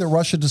 Let's just say that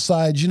Russia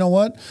decides, you know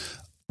what?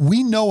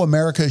 We know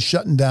America is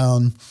shutting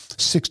down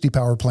 60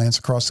 power plants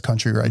across the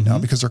country right now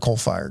because they're coal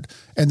fired.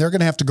 And they're going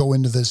to have to go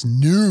into this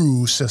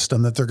new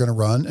system that they're going to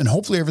run, and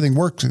hopefully everything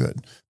works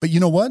good. But you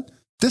know what?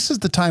 This is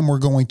the time we're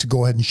going to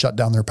go ahead and shut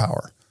down their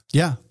power.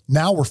 Yeah.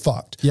 Now we're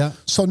fucked. Yeah.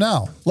 So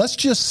now let's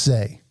just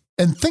say,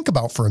 and think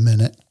about for a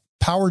minute,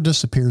 power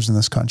disappears in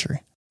this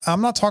country.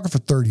 I'm not talking for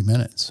 30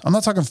 minutes. I'm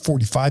not talking for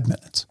 45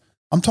 minutes.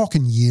 I'm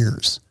talking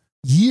years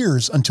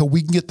until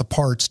we can get the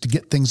parts to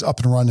get things up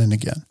and running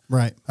again.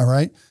 Right. All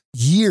right.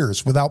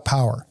 Years without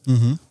power.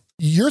 Mm-hmm.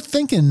 You're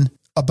thinking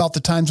about the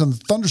times when the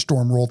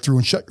thunderstorm rolled through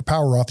and shut your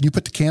power off and you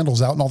put the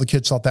candles out and all the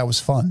kids thought that was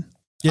fun.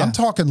 Yeah. I'm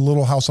talking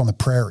Little House on the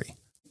Prairie.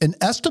 And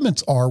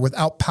estimates are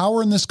without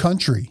power in this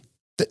country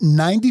that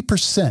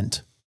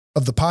 90%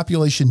 of the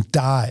population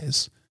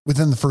dies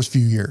within the first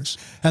few years.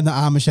 And the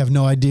Amish have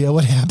no idea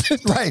what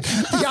happened. Right.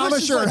 The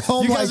Amish are at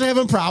home. You guys are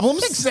having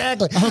problems?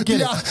 Exactly. I don't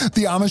get it.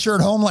 The Amish are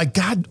at home like,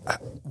 God,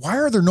 why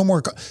are there no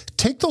more?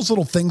 Take those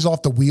little things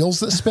off the wheels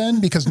that spin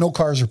because no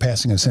cars are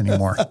passing us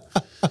anymore.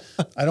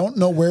 I don't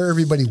know where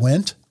everybody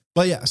went.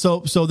 But yeah, so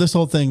this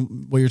whole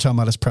thing, what you're talking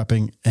about is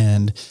prepping,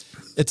 and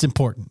it's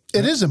important.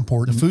 It is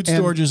important. The food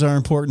storages are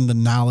important. The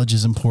knowledge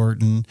is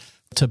important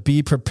to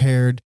be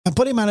prepared. A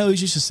buddy of mine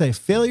always used to say,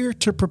 failure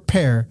to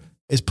prepare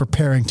is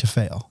preparing to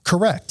fail.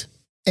 Correct.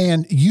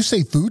 And you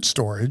say food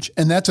storage,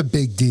 and that's a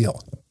big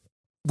deal.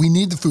 We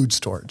need the food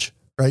storage,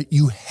 right?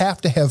 You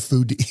have to have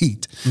food to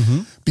eat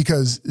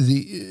because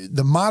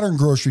the modern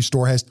grocery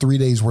store has 3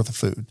 days worth of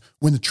food.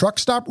 When the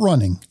trucks stop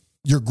running,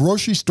 your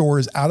grocery store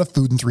is out of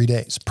food in 3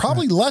 days.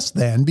 Probably less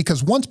than,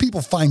 because once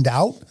people find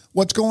out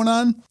what's going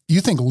on, you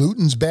think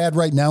looting's bad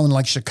right now in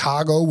like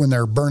Chicago when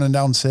they're burning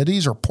down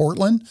cities, or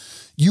Portland.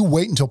 You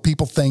wait until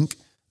people think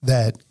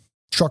that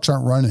trucks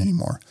aren't running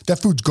anymore. That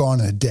food's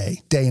gone in a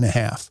day and a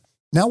half.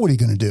 Now what are you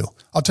going to do?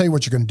 I'll tell you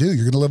what you're going to do.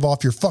 You're going to live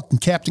off your fucking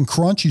Captain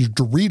Crunch and your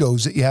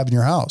Doritos that you have in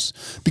your house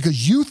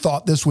because you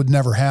thought this would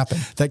never happen.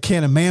 That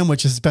can of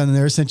manwich has been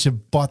there since you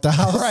bought the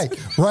house.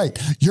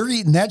 Right. You're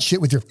eating that shit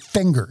with your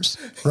fingers,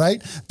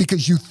 right?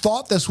 Because you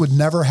thought this would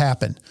never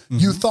happen.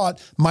 You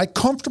thought my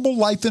comfortable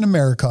life in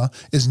America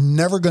is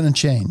never going to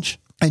change.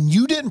 And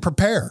you didn't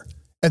prepare.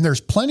 And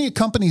there's plenty of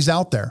companies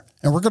out there,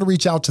 and we're going to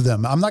reach out to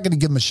them. I'm not going to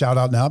give them a shout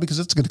out now because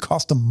it's going to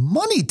cost them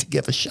money to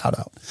give a shout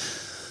out.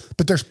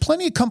 But there's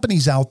plenty of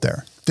companies out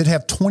there that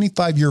have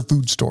 25-year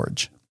food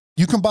storage.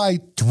 You can buy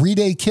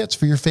 3-day kits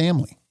for your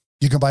family.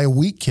 You can buy a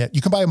week kit.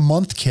 You can buy a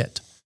month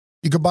kit.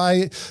 You can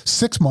buy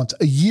 6 months,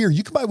 a year.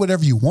 You can buy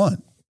whatever you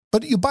want.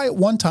 But you buy it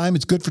one time,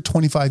 it's good for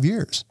 25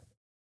 years.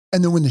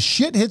 And then when the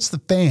shit hits the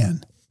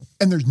fan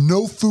and there's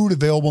no food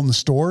available in the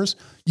stores,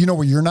 you know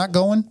where you're not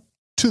going?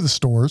 To the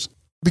stores.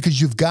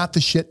 Because you've got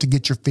the shit to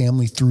get your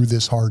family through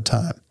this hard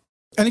time.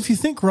 And if you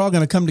think we're all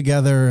going to come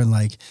together and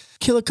like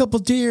kill a couple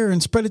deer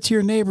and spread it to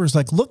your neighbors,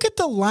 like look at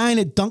the line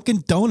at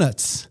Dunkin'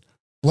 Donuts.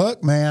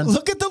 Look, man.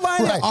 Look at the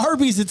line at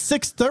Arby's at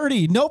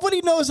 6:30.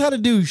 Nobody knows how to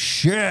do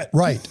shit.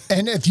 Right.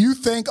 And if you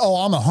think, oh,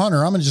 I'm a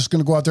hunter, I'm just going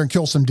to go out there and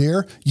kill some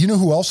deer. You know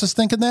who else is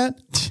thinking that?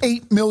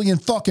 8 million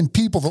fucking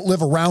people that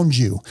live around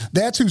you.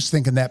 That's who's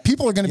thinking that.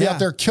 People are going to be out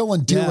there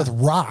killing deer with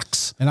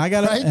rocks. And I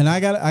got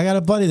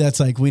a buddy that's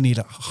like, we need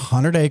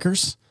 100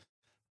 acres.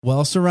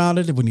 Well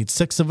surrounded. We need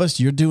 6 of us.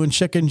 You're doing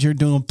chickens. You're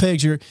doing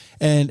pigs.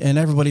 And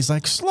everybody's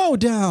like, slow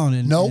down.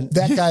 And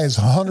that guy is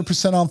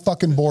 100% on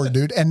fucking board,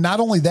 dude. And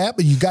not only that,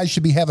 but you guys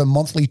should be having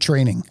monthly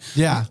training.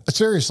 Yeah,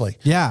 seriously.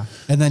 Yeah,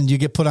 and then you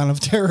get put on a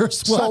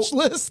terrorist watch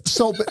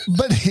list.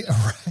 But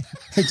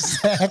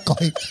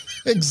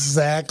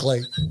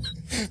exactly.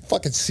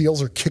 Fucking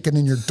seals are kicking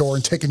in your door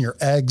and taking your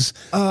eggs.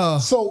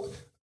 So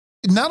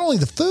not only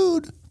the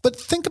food, but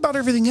think about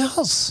everything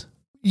else.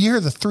 You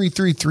hear the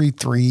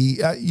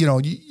 3-3-3-3.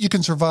 You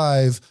can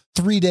survive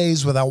 3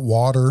 days without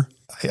water.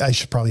 I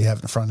should probably have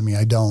it in front of me.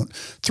 I don't.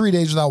 3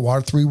 days without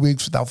water, 3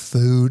 weeks without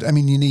food. I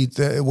mean, you need,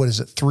 what is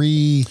it,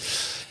 3?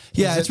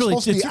 Yeah, it's really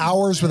supposed to be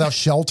hours without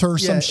shelter or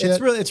some shit.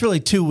 It's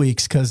really 2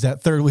 weeks because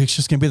that third week's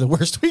just gonna be the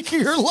worst week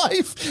of your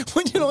life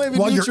when you don't have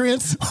any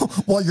nutrients.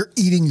 While you're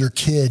eating your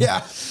kid.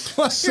 Yeah.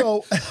 While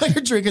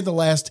you're drinking the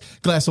last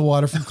glass of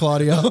water from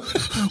Claudio.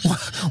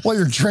 While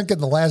you're drinking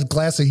the last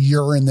glass of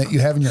urine that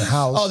you have in your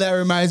house. Oh, that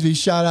reminds me.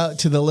 Shout out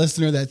to the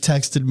listener that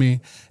texted me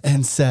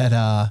and said,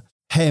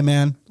 hey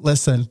man,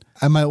 listen,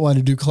 I might want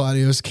to do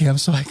Claudio's camp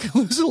so I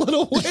can lose a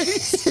little weight.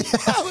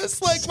 I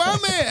was like, my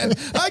man,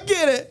 I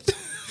get it.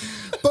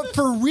 But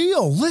for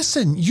real,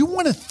 listen, you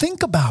want to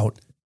think about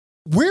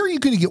where are you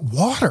going to get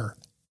water,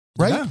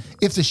 right? Yeah.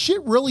 If the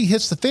shit really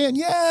hits the fan,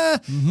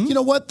 you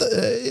know what?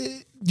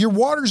 Your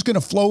water's going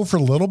to flow for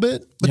a little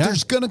bit, but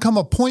there's going to come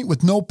a point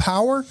with no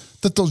power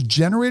that those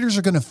generators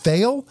are going to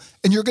fail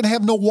and you're going to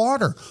have no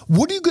water.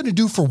 What are you going to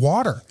do for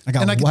water? I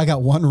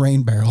got one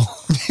rain barrel.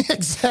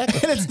 Exactly.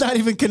 And it's not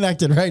even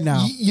connected right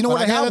now. You know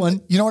what I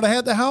had? You know what I had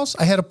at the house?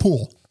 I had a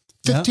pool.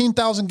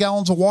 15,000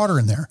 gallons of water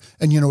in there.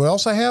 And you know what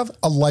else I have?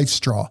 A life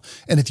straw.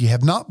 And if you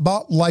have not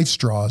bought life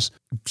straws,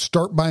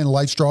 start buying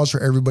life straws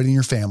for everybody in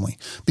your family,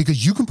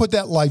 because you can put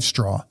that life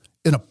straw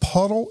in a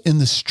puddle in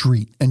the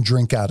street and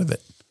drink out of it.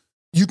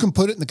 You can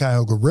put it in the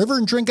Cuyahoga River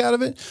and drink out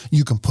of it.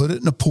 You can put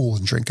it in a pool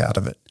and drink out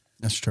of it.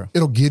 That's true.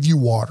 It'll give you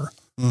water.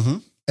 Mm-hmm.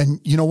 And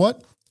you know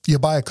what? You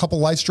buy a couple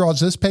life straws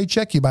this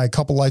paycheck, you buy a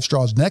couple life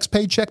straws next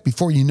paycheck.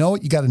 Before you know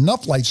it, you got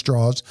enough life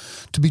straws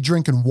to be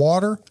drinking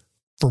water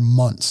for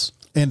months.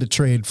 And to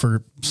trade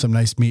for some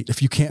nice meat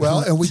if you can't. Well,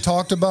 and we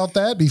talked about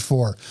that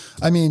before.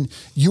 I mean,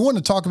 you want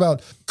to talk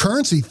about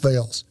currency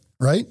fails,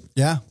 right?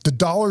 Yeah. The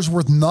dollar's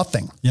worth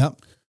nothing. Yep.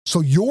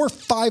 So your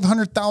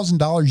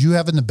 $500,000 you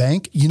have in the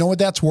bank, you know what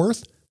that's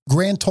worth?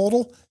 Grand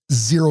total,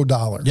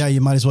 $0. Yeah,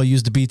 you might as well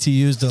use the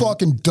BTUs.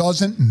 Fucking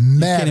doesn't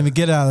matter. You can't even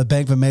get it out of the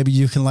bank, but maybe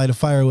you can light a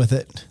fire with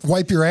it.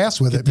 Wipe your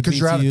ass with it because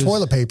you're out of BTUs.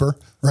 toilet paper,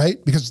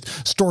 right? Because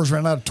stores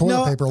ran out of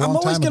toilet paper a long time ago.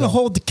 I'm always going to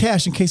hold the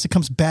cash in case it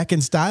comes back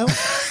in style.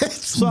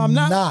 So I'm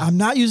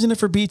not using it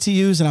for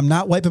BTUs, and I'm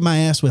not wiping my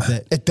ass with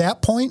it. At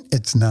that point,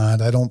 it's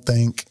not, I don't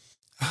think.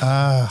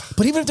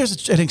 But even if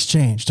there's an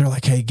exchange, they're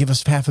like, hey, give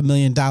us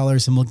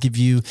 $500,000 and we'll give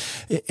you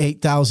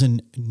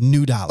 8,000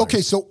 new dollars.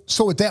 Okay,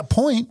 so at that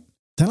point,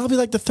 then I'll be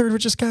like the third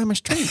richest guy on my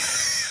street.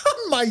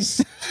 my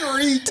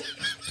street.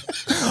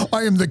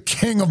 I am the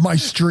king of my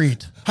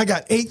street. I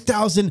got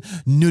 8,000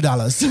 new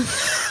dollars.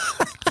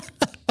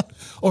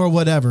 Or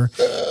whatever.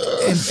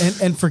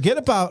 And forget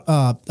about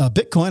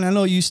Bitcoin. I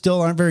know you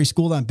still aren't very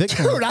schooled on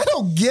Bitcoin. Dude, I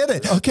don't get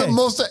it. Okay.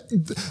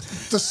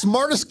 The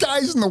smartest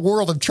guys in the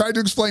world have tried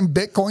to explain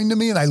Bitcoin to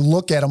me, and I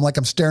look at them like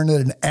I'm staring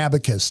at an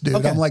abacus, dude.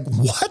 Okay. I'm like,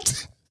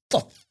 what the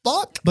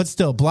fuck? But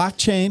still,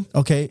 blockchain.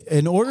 Okay,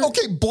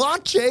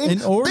 blockchain.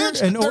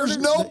 Bitch, there's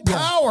no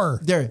power.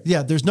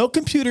 There's no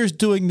computers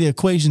doing the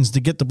equations to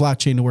get the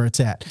blockchain to where it's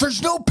at.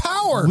 There's no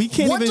power.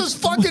 What does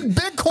fucking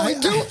Bitcoin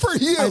do for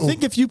you? I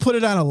think if you put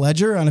it on a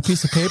ledger on a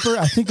piece of paper,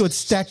 I think it would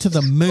stack to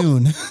the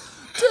moon.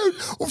 Dude,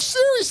 well,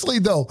 seriously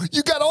though,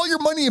 you got all your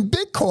money in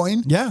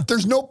Bitcoin. Yeah.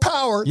 There's no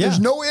power. Yeah. There's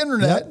no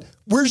internet. Yep.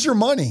 Where's your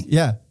money?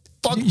 Yeah.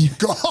 Fuck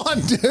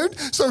gone, dude.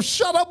 So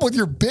shut up with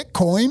your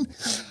Bitcoin.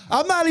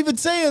 I'm not even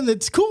saying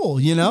that's cool,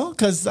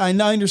 because I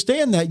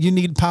understand that you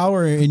need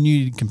power and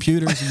you need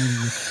computers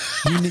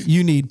and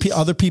you need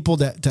other people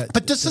that.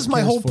 But this is my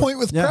whole point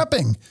with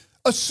prepping.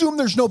 Assume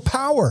there's no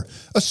power.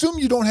 Assume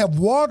you don't have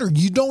water.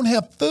 You don't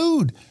have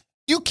food.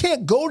 You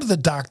can't go to the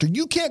doctor.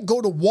 You can't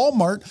go to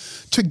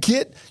Walmart to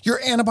get your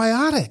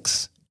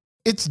antibiotics.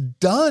 It's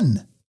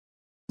done.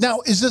 Now,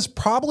 is this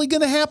probably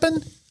going to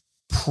happen?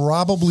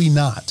 Probably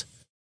not.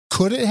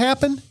 Could it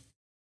happen?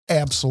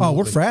 Absolutely. Oh,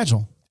 we're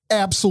fragile.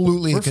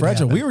 Absolutely. We're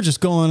fragile. We were just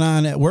going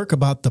on at work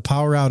about the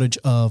power outage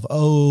of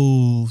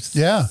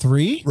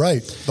 2003.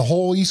 Right. The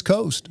whole East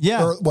Coast.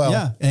 Yeah.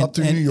 Up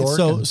through New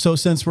York. So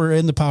since we're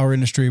in the power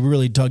industry, we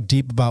really dug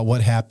deep about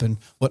what happened,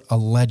 what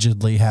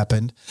allegedly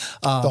happened.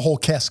 The whole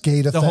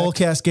cascade effect. The whole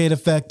cascade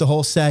effect, the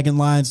whole sagging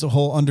lines, the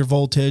whole under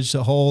voltage,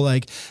 the whole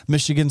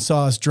Michigan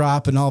saw us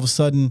drop and all of a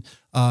sudden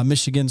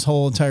Michigan's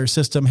whole entire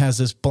system has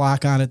this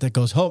block on it that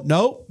goes, oh,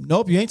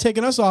 nope, you ain't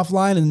taking us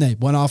offline. And they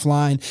went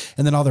offline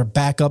and then all their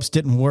backups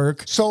didn't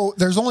work. So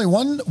there's only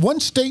one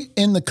state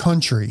in the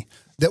country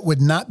that would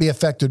not be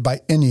affected by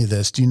any of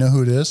this. Do you know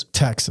who it is?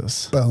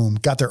 Texas. Boom.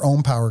 Got their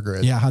own power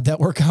grid. Yeah. How'd that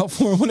work out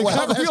for them when it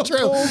got real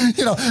cold?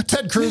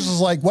 Ted Cruz was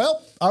like,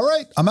 well, all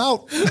right, I'm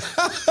out.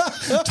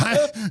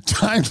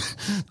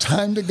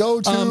 time to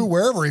go to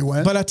wherever he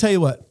went. But I tell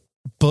you what,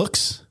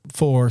 books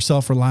for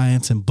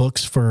self-reliance and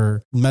books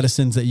for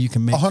medicines that you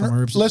can make from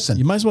herbs. Listen,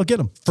 you might as well get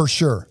them. For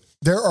sure.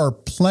 There are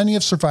plenty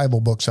of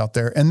survival books out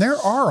there, and there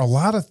are a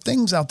lot of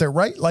things out there,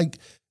 right? Like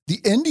the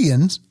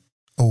Indians.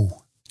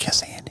 Oh, can't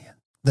say Indian.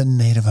 The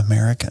Native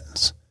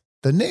Americans.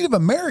 The Native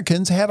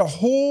Americans had a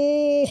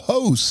whole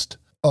host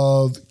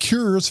of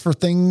cures for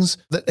things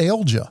that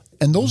ailed you.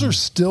 And those are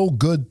still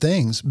good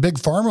things. Big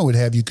Pharma would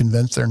have you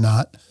convinced they're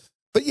not.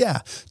 But yeah,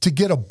 to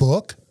get a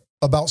book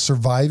about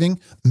surviving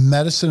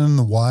medicine in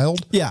the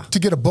wild. Yeah. To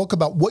get a book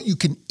about what you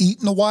can eat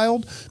in the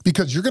wild,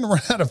 because you're going to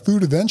run out of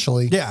food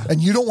eventually. Yeah.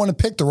 And you don't want to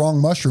pick the wrong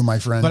mushroom, my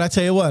friend. But I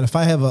tell you what, if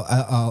I have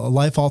a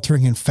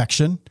life-altering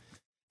infection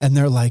and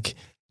they're like,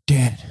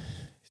 Dan,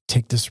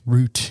 take this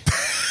root.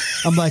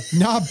 I'm like,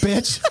 nah,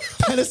 bitch,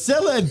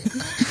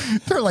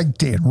 penicillin. They're like,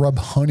 Dan, rub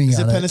honey on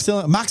it. Is it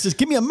penicillin?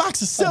 Give me a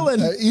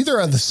moxicillin. Either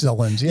of the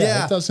cillins.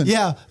 Yeah. It doesn't.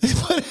 Yeah.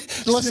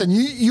 Listen,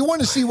 you want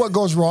to see what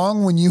goes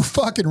wrong when you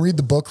fucking read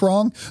the book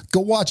wrong?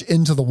 Go watch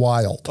Into the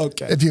Wild.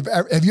 Okay. Have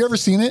you ever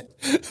seen it?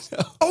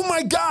 No. Oh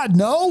my God,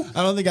 no.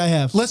 I don't think I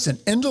have. Listen,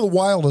 Into the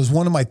Wild is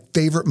one of my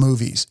favorite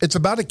movies. It's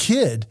about a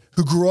kid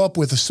who grew up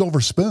with a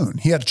silver spoon.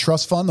 He had a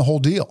trust fund, the whole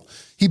deal.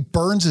 He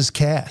burns his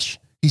cash.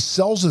 He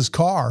sells his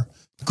car,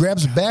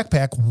 grabs a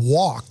backpack,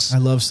 walks. I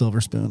love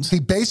silver spoons. He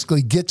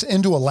basically gets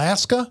into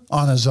Alaska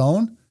on his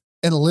own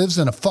and lives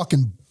in a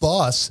fucking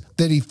bus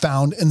that he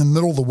found in the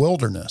middle of the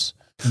wilderness.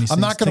 I'm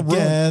not going to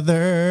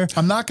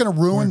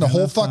ruin the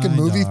whole fucking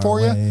movie for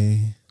you.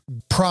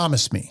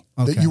 promise me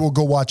that you will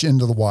go watch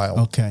Into the Wild.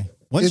 Okay.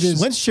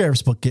 When's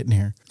Sheriff's book getting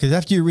here? Because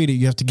after you read it,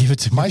 you have to give it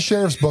to me. My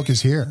Sheriff's book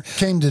is here.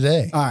 Came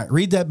today. All right.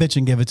 Read that bitch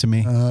and give it to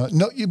me.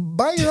 No, you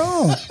buy your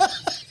own.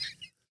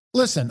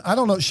 Listen, I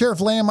don't know.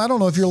 Sheriff Lamb, I don't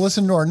know if you're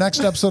listening to our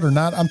next episode or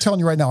not. I'm telling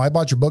you right now, I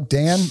bought your book.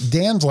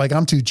 Dan's like,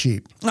 I'm too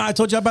cheap. No, I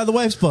told you I'd buy the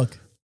wife's book.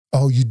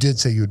 Oh, you did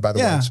say you would buy the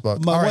wife's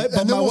book. My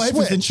wife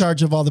is in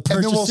charge of all the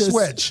purchases. And then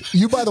we'll switch.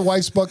 You buy the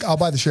wife's book, I'll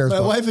buy the Sheriff's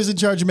book. My wife is in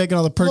charge of making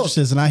all the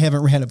purchases, and I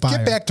haven't had it by her.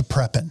 Get back to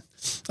prepping.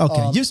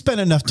 Okay, you spent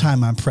enough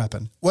time on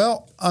prepping.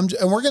 Well, and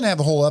we're going to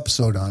have a whole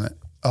episode on it.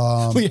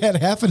 We had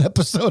half an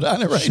episode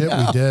on it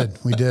now.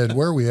 We did.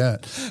 Where are we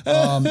at?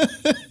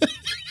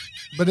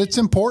 But it's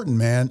important,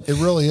 man. It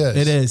really is.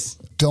 It is.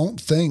 Don't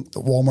think that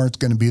Walmart's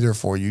going to be there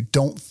for you.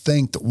 Don't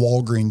think that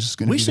Walgreens is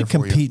going to be there for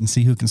you. We should compete and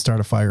see who can start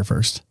a fire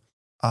first.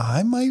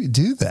 I might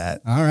do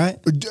that. All right.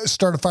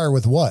 Start a fire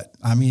with what?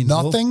 I mean,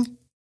 nothing.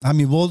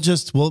 Maybe we'll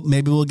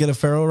get a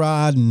ferro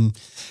rod and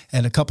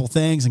a couple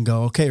things and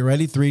go, okay,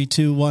 ready? 3,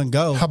 2, 1,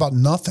 go. How about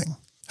nothing?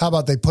 How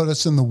about they put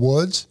us in the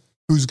woods?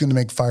 Who's going to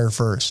make fire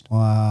first?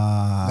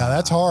 Wow. Now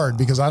that's hard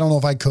because I don't know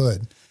if I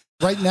could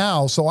right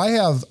now. So I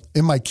have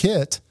in my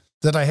kit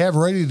that I have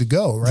ready to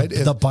go, right?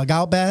 The bug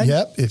out bag?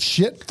 Yep. If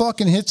shit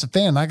fucking hits the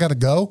fan, I got to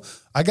go.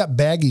 I got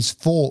baggies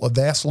full of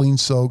Vaseline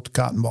soaked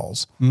cotton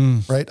balls,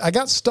 right? I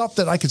got stuff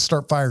that I could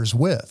start fires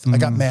with. I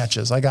got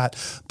matches.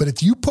 But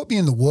if you put me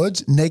in the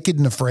woods naked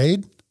and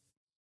afraid,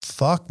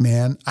 fuck,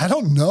 man. I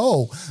don't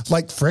know.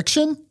 Like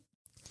friction?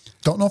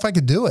 Don't know if I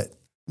could do it.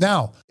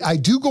 Now, I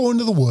do go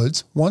into the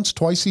woods once,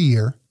 twice a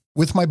year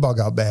with my bug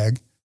out bag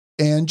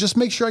and just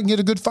make sure I can get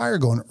a good fire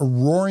going, a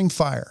roaring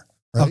fire.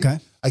 Right? Okay.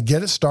 I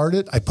get it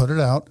started. I put it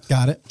out.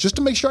 Got it. Just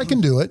to make sure I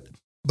can do it.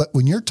 But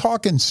when you're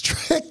talking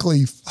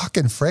strictly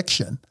fucking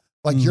friction,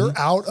 like you're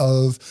out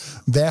of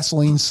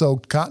Vaseline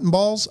soaked cotton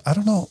balls, I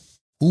don't know.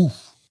 Ooh,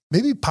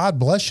 maybe Pod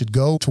Bless should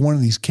go to one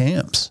of these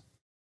camps.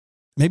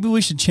 Maybe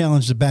we should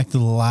challenge the Back to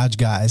the Lodge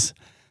guys.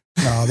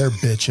 No, they're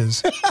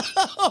bitches.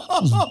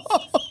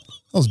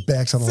 Those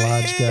Backs of the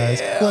Lodge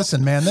guys.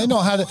 Listen, man, they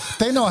know how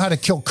to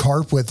kill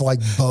carp with like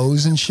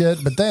bows and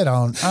shit, but they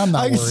don't. I'm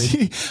not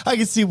worried. I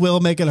can see Will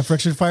making a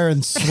friction fire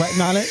and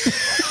sweating on it.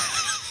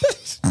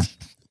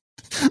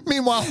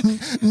 Meanwhile,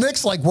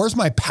 Nick's like, where's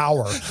my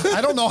power?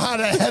 I don't know how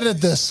to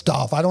edit this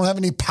stuff. I don't have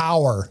any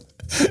power.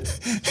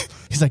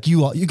 He's like,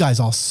 you guys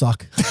all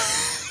suck.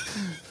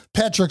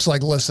 Patrick's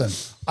like, listen,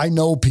 I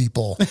know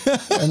people.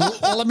 And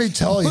let me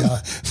tell you.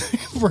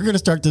 We're going to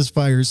start this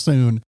fire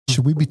soon.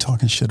 Should we be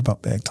talking shit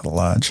about Back to the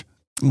Lodge?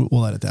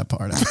 We'll edit that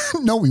part out.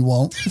 No, we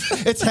won't.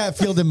 It's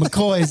Hatfield and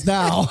McCoy's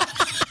now.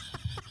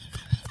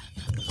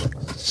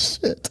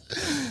 Shit.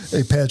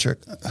 Hey, Patrick,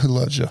 who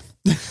loves you?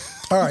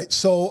 All right,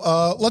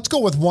 so let's go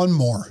with one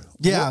more.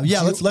 Yeah.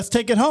 Let's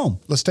take it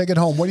home. Let's take it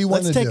home. What do you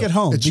want to do? Let's take it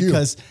home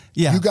because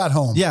you got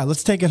home. Yeah,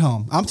 let's take it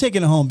home. I'm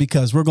taking it home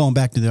because we're going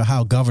back to the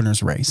Ohio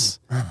governor's race.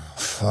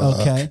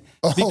 Okay,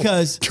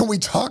 because can we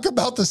talk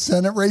about the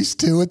Senate race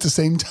too at the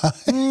same time?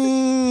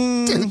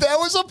 Dude, that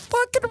was a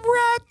fucking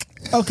wreck.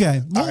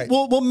 Okay,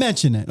 we'll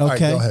mention it. Okay, all right,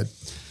 go ahead.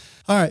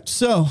 All right,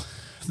 so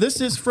this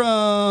is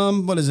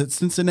from what is it?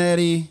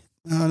 Cincinnati.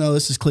 Oh no,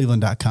 this is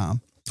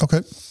Cleveland.com.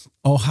 Okay,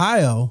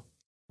 Ohio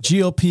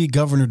GOP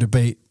governor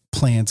debate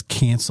plans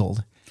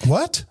canceled.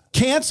 What?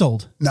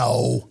 Canceled.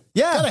 No.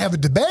 Yeah. Gotta have a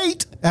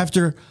debate.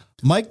 After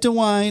Mike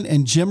DeWine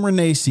and Jim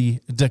Renacci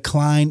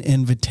declined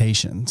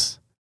invitations.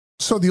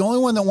 So the only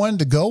one that wanted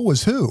to go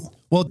was who?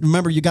 Well,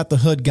 remember, you got the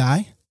hood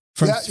guy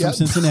from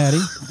Cincinnati.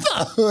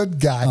 The hood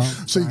guy.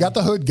 So you got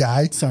the hood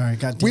guy. Sorry.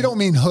 We don't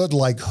mean hood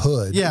like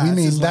hood. Yeah. We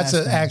mean that's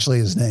actually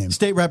his name.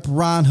 State Rep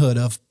Ron Hood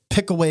of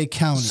Pickaway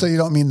County. So you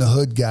don't mean the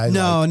hood guy?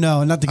 No,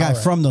 not the guy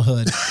from the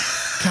hood.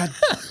 God.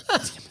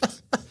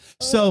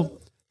 So,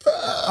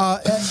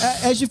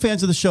 as you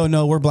fans of the show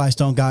know, we're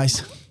Blystone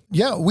guys.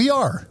 Yeah, we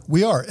are.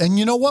 And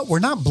you know what? We're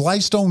not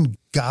Blystone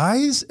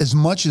guys as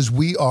much as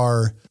we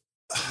are.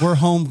 We're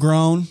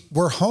homegrown.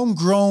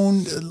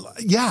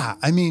 Yeah.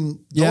 I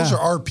mean, those are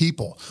our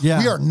people. Yeah.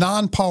 We are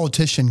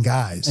non-politician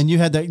guys. And you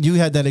had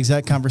that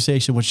exact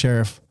conversation with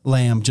Sheriff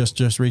Lamb just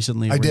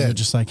recently. I did. You're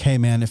just like, hey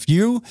man, if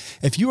you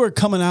are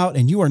coming out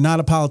and you are not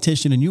a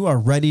politician and you are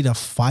ready to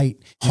fight,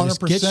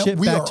 100%, get shit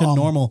back to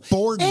normal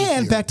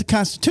and back to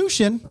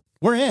Constitution,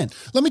 we're in.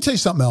 Let me tell you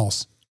something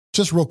else.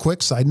 Just real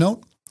quick side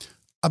note.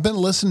 I've been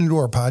listening to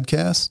our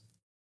podcast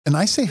and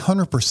I say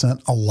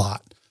 100% a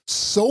lot.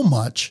 So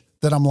much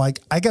that I'm like,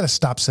 I got to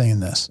stop saying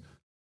this.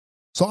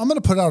 So I'm going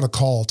to put out a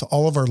call to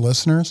all of our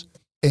listeners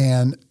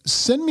and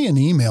send me an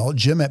email,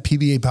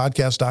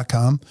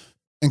 jim@pbapodcast.com,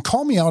 and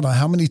call me out on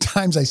how many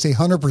times I say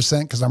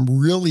 100% because I'm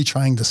really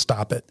trying to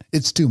stop it.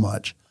 It's too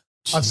much.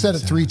 Jesus. I've said it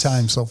 3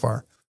 times so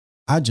far.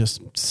 I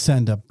just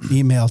send an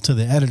email to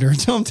the editor and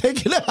tell him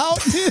take it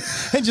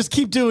out and just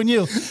keep doing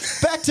you.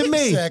 Back to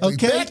me. Exactly.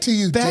 Okay. Back to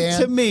you, Back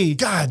Dan. to me.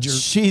 God,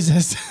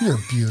 Jesus. You're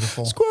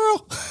beautiful.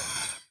 Squirrel.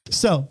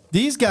 So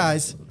these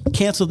guys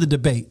canceled the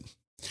debate.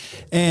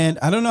 And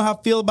I don't know how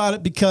I feel about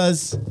it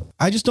because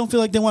I just don't feel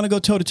like they want to go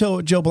toe to toe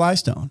with Joe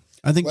Blystone.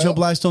 I think Joe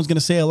Blystone's going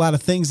to say a lot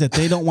of things that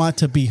they don't want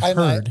to be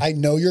heard. I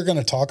know you're going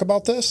to talk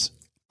about this.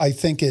 I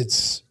think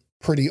it's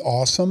pretty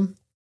awesome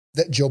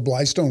that Joe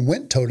Blystone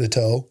went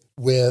toe-to-toe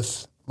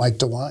with Mike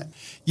DeWine.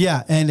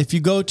 Yeah, and if you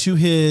go to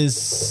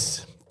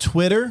his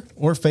Twitter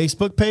or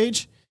Facebook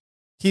page,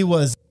 he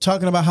was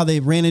talking about how they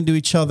ran into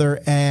each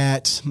other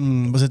at,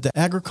 was it the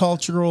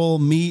agricultural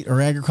meet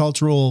or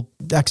agricultural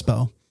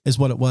expo is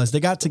what it was.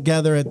 They got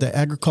together at the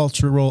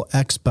agricultural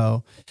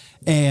expo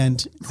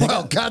and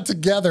got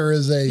together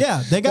is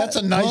that's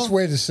a nice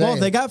way to say it.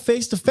 They got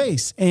face to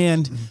face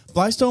and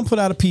Blystone put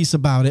out a piece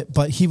about it,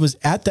 but he was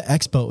at the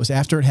expo. It was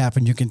after it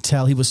happened. You can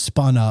tell he was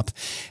spun up.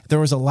 There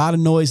was a lot of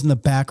noise in the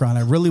background.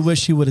 I really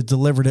wish he would have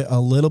delivered it a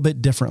little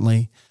bit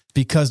differently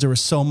because there was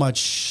so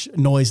much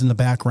noise in the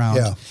background.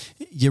 Yeah.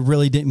 You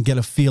really didn't get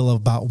a feel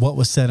about what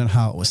was said and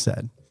how it was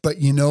said. But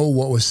you know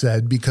what was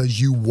said because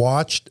you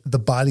watched the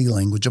body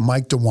language of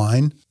Mike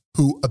DeWine,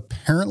 who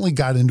apparently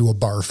got into a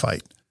bar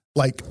fight,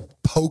 like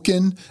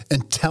poking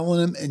and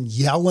telling him and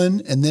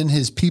yelling, and then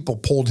his people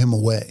pulled him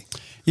away.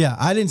 Yeah,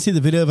 I didn't see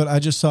the video of it. I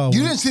just saw.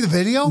 You didn't see the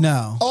video?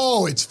 No.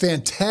 Oh, it's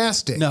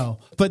fantastic. No,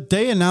 but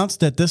they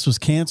announced that this was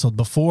canceled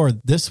before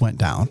this went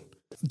down.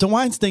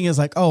 DeWine's thing is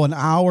like, an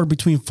hour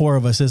between four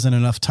of us isn't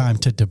enough time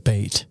to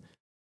debate.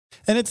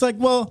 And it's like,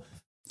 well,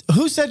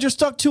 who said you're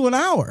stuck to an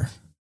hour?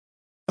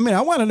 I mean,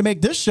 I wanted to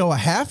make this show a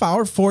half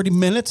hour, 40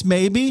 minutes,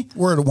 maybe.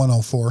 We're at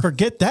 104.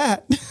 Forget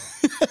that.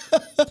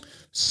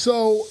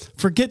 So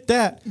forget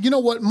that. You know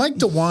what? Mike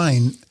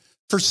DeWine,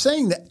 for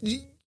saying that,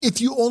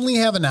 if you only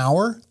have an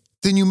hour,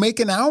 then you make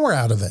an hour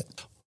out of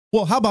it.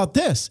 Well, how about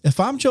this?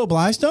 If I'm Joe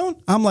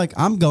Blystone, I'm like,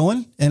 I'm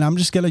going and I'm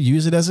just going to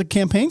use it as a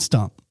campaign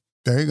stump.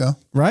 There you go.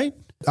 Right?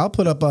 I'll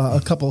put up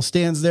a couple of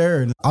stands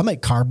there and I'll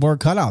make cardboard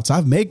cutouts.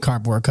 I've made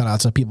cardboard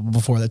cutouts of people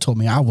before that told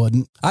me I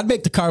wouldn't. I'd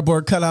make the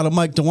cardboard cutout of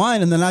Mike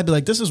DeWine and then I'd be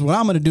like, this is what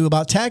I'm going to do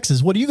about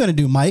taxes. What are you going to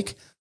do, Mike?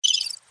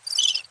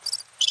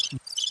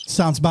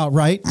 Sounds about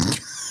right.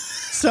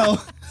 So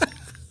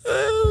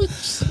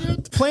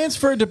plans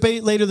for a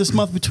debate later this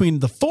month between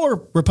the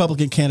four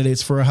Republican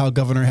candidates for Ohio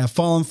governor have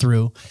fallen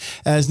through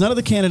as none of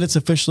the candidates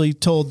officially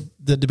told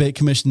the debate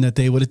commission that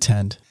they would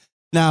attend.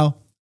 Now,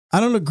 I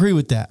don't agree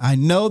with that. I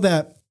know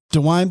that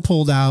DeWine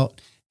pulled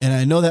out, and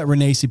I know that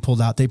Renacci pulled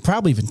out. They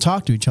probably even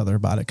talked to each other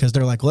about it because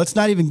they're like, let's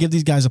not even give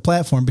these guys a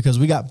platform because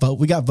we got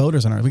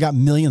voters on we got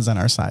millions on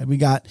our side. We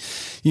got,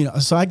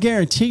 so I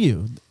guarantee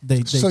you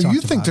they So you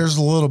think there's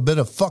a little bit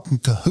of fucking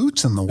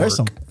cahoots in the work? There's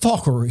some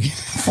fuckery.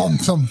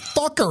 some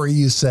fuckery,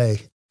 you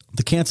say.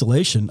 The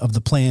cancellation of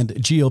the planned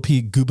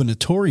GOP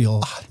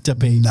gubernatorial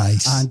debate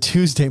on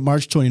Tuesday,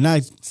 March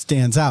 29th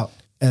stands out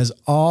as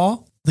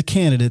all the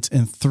candidates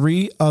in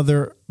three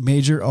other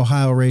major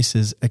Ohio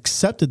races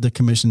accepted the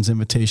commission's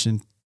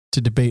invitation to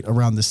debate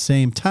around the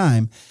same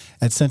time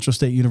at Central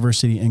State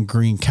University in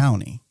Greene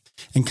County.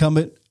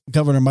 Incumbent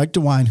Governor Mike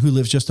DeWine, who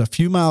lives just a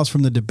few miles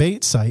from the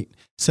debate site,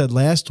 said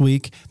last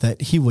week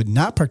that he would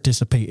not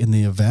participate in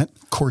the event.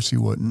 Of course he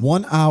wouldn't.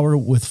 1 hour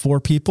with four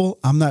people,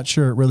 I'm not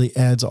sure it really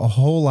adds a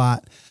whole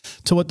lot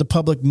to what the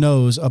public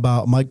knows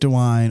about Mike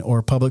DeWine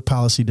or public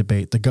policy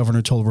debate, the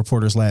governor told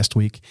reporters last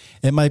week.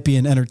 It might be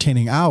an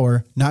entertaining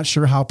hour, not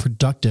sure how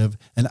productive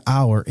an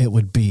hour it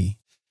would be.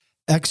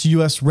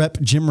 Ex-U.S. Rep.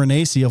 Jim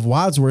Renacci of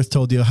Wadsworth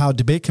told the Ohio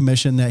Debate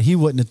Commission that he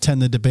wouldn't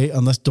attend the debate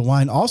unless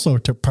DeWine also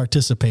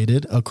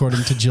participated,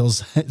 according to Jill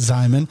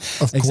Ziman,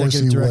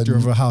 Executive Director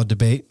of Ohio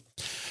Debate.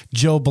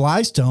 Joe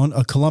Blystone,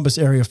 a Columbus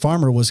area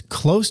farmer, was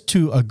close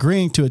to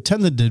agreeing to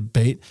attend the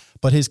debate,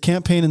 but his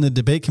campaign in the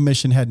debate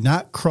commission had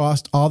not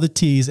crossed all the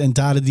T's and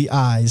dotted the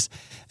I's.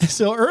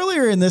 So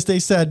earlier in this, they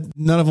said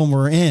none of them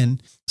were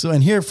in. So,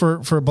 and here for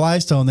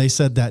Blystone, they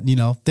said that,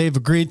 they've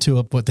agreed to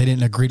it, but they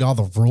didn't agree to all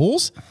the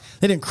rules.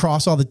 They didn't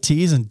cross all the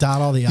T's and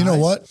dot all the I's. You know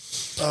what?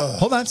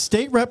 Hold on.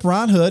 State Rep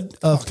Ron Hood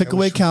of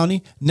Pickaway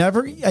County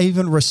never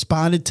even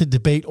responded to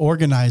debate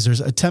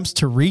organizers' attempts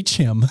to reach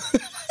him.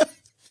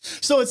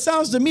 So it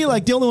sounds to me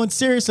like the only one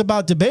serious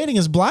about debating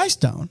is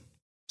Blystone.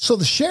 So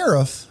the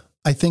sheriff,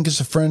 I think, is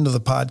a friend of the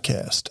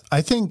podcast.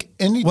 I think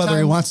anytime, whether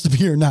he wants to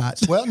be or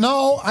not. Well,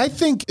 no, I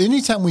think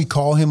anytime we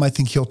call him, I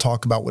think he'll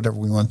talk about whatever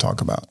we want to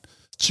talk about.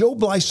 Joe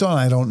Blystone,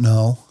 I don't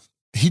know.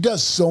 He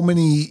does so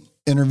many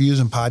interviews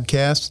and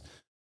podcasts.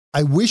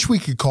 I wish we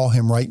could call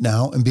him right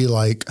now and be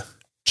like,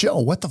 Joe,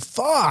 what the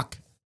fuck?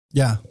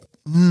 Yeah.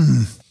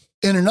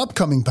 In an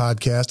upcoming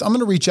podcast, I'm going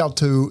to reach out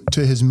to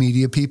his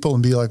media people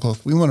and be like, look,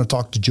 we want to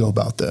talk to Joe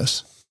about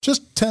this.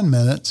 Just 10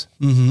 minutes.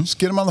 Just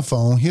get him on the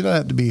phone. He don't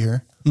have to be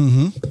here.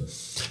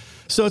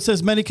 So it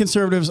says many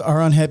conservatives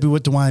are unhappy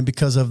with DeWine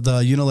because of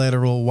the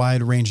unilateral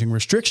wide-ranging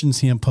restrictions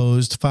he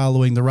imposed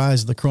following the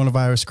rise of the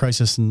coronavirus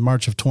crisis in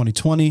March of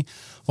 2020,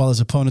 while his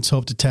opponents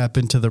hope to tap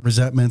into the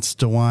resentments.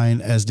 DeWine,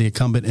 as the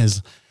incumbent,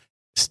 is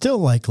still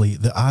likely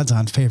the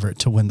odds-on favorite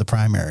to win the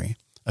primary,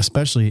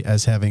 especially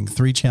as having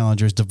three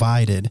challengers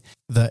divided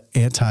the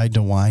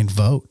anti-DeWine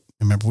vote.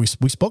 Remember, we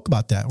spoke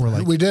about that.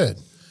 We did.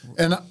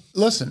 And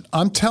listen,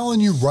 I'm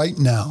telling you right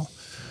now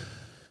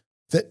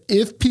that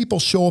if people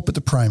show up at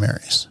the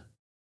primaries,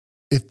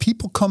 if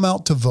people come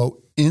out to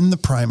vote in the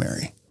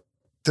primary,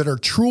 that are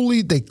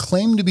truly, they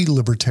claim to be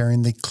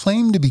libertarian, they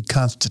claim to be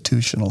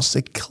constitutionalists,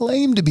 they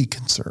claim to be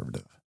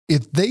conservative,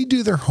 if they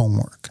do their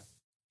homework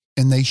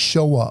and they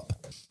show up,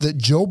 that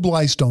Joe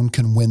Blystone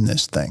can win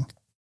this thing.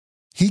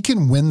 He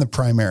can win the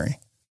primary.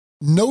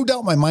 No doubt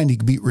in my mind he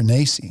can beat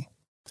Renacci.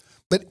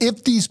 But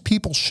if these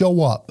people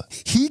show up,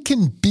 he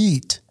can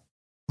beat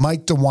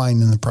Mike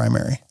DeWine in the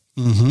primary.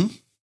 Mm-hmm.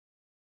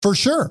 For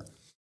sure.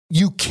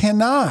 You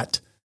cannot,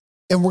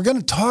 and we're going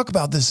to talk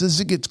about this as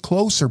it gets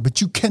closer,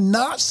 but you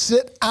cannot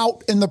sit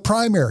out in the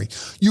primary.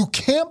 You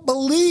can't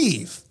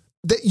believe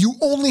that you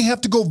only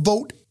have to go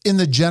vote in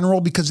the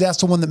general because that's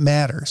the one that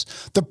matters.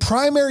 The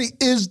primary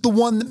is the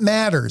one that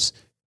matters.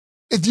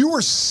 If you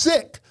were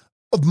sick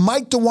of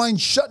Mike DeWine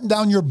shutting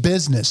down your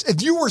business,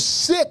 if you were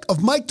sick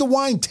of Mike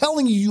DeWine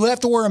telling you have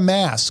to wear a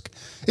mask,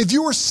 if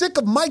you were sick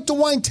of Mike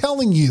DeWine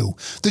telling you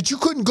that you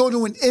couldn't go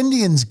to an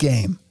Indians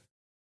game,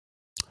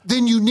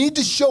 then you need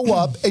to show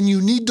up and you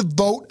need to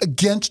vote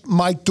against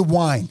Mike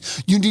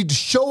DeWine. You need to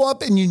show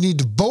up and you need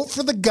to vote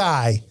for the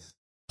guy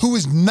who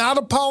is not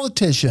a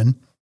politician,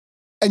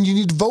 and you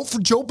need to vote for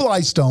Joe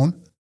Blystone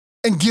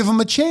and give him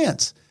a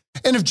chance.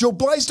 And if Joe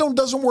Blystone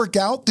doesn't work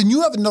out, then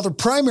you have another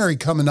primary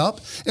coming up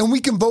and we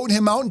can vote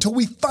him out until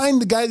we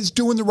find the guy that's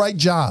doing the right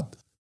job.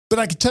 But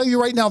I can tell you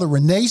right now that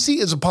Renacci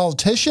is a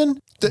politician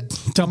that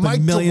dumping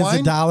Mike millions DeWine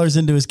of dollars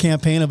into his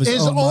campaign of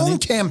his own money.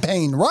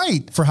 Campaign,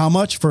 right? For how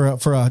much? For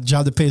a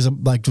job that pays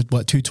like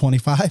what,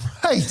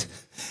 $225? Right.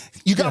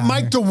 You got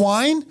Mike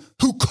DeWine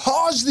who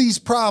caused these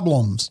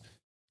problems.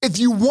 If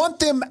you want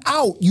them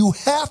out, you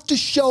have to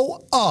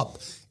show up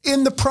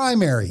in the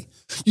primary.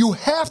 You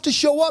have to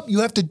show up.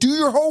 You have to do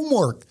your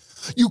homework.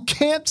 You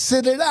can't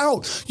sit it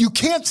out. You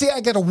can't say,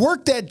 I got to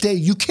work that day.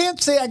 You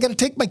can't say, I got to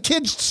take my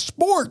kids to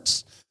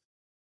sports.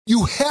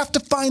 You have to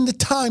find the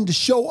time to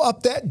show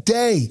up that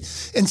day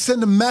and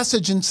send a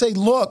message and say,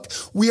 look,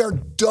 we are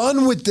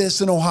done with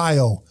this in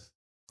Ohio.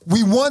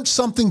 We want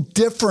something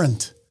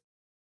different.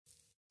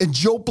 And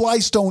Joe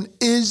Blystone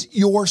is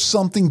your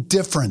something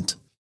different.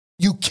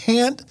 You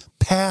can't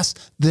pass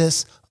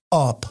this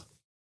up.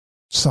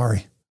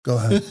 Sorry. Go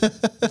ahead.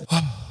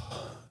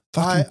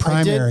 Fucking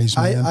primaries,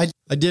 man.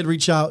 I did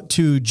reach out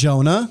to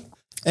Jonah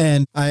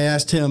and I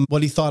asked him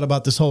what he thought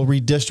about this whole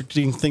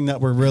redistricting thing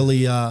that we're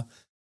really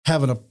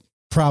having a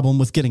problem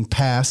with getting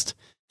passed.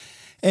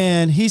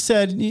 And he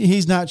said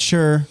he's not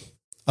sure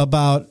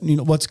about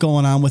what's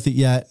going on with it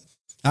yet.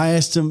 I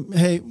asked him,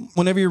 hey,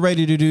 whenever you're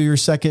ready to do your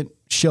second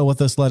show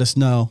with us, let us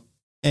know.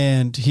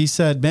 And he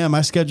said, man,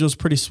 my schedule is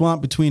pretty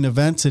swamped between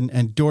events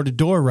and door to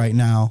door right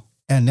now.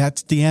 And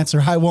that's the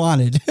answer I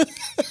wanted.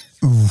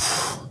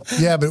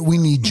 Yeah, but we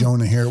need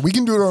Jonah here. We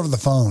can do it over the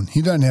phone.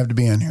 He doesn't have to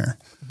be in here.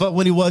 But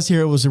when he was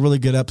here, it was a really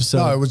good episode.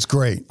 No, it was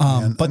great.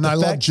 But I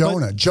love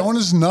Jonah.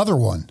 Jonah's another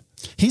one.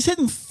 He's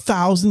hitting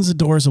thousands of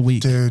doors a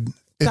week. Dude,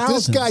 if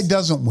this guy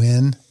doesn't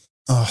win,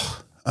 I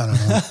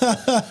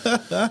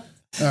don't know.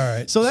 All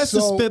right. So that's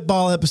the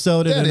Spitball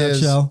episode in a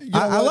nutshell.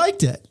 I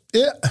liked it.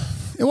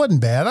 It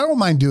wasn't bad. I don't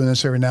mind doing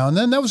this every now and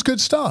then. That was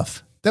good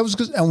stuff. That was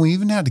good. And we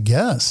even had a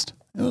guest.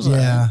 It was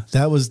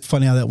that was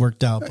funny how that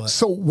worked out. But.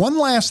 So one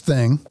last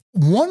thing.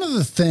 One of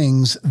the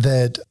things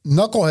that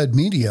Knucklehead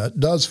Media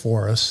does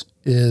for us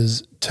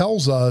is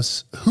tells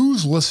us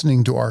who's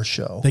listening to our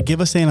show. They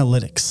give us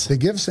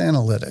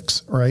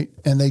analytics. Right?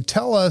 And they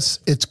tell us,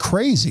 it's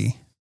crazy.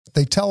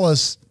 They tell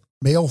us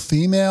male,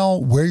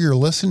 female, where you're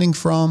listening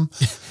from.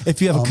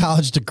 If you have a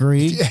college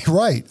degree.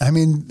 Right. I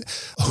mean,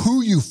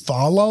 who you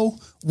follow,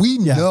 we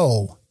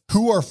know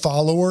who our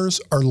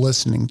followers are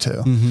listening to.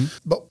 Mm-hmm.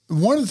 But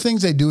one of the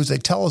things they do is they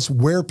tell us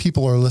where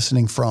people are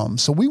listening from.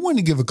 So we want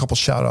to give a couple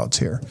shout outs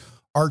here.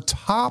 Our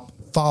top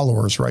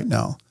followers right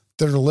now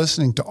that are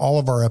listening to all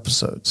of our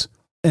episodes.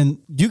 And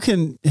you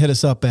can hit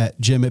us up at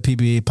Jim at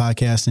PBA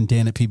Podcast and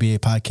Dan at PBA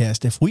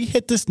Podcast. If we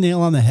hit this nail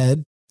on the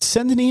head,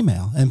 send an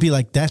email and be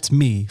like, that's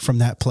me from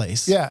that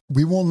place. Yeah.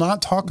 We will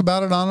not talk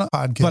about it on a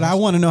podcast. But I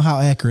want to know how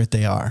accurate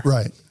they are.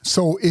 Right.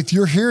 So if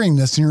you're hearing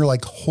this and you're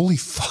like, holy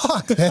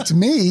fuck, that's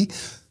me,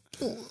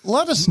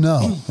 let us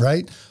know.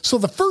 Right. So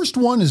the first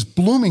one is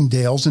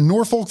Bloomingdale's in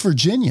Norfolk,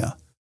 Virginia.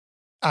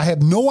 I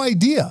have no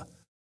idea.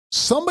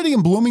 Somebody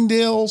in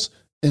Bloomingdale's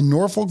in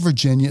Norfolk,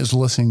 Virginia is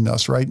listening to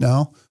us right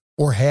now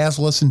or has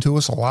listened to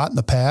us a lot in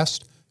the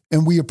past.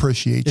 And we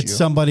appreciate you. It's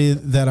somebody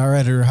that our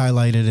editor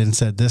highlighted and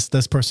said,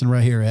 this person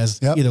right here has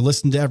either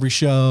listened to every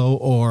show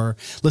or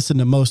listened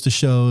to most of the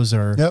shows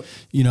or,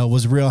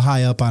 was real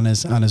high up on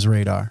his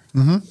radar.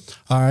 Mm-hmm.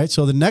 All right.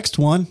 So the next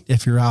one,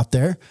 if you're out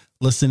there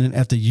listening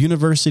at the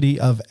University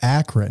of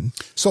Akron.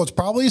 So it's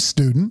probably a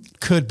student.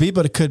 Could be,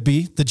 but it could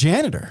be the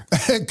janitor.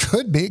 It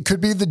could be. It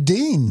could be the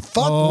dean.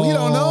 Fuck, we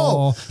don't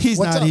know. He's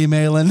not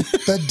emailing.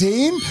 The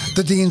dean?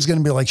 The dean's going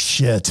to be like,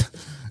 shit.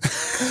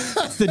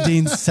 The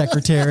dean's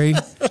secretary.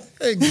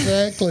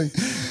 Exactly.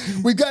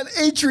 We've got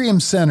Atrium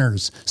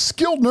Centers,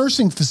 skilled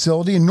nursing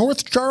facility in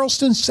North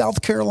Charleston,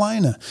 South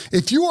Carolina.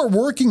 If you are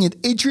working at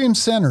Atrium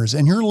Centers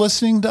and you're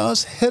listening to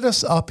us, hit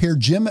us up here,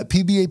 Jim at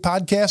PBA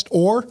Podcast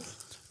or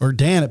or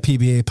Dan at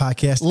PBA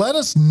Podcast. Let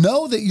us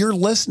know that you're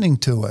listening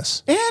to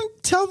us. And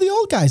tell the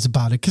old guys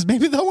about it, because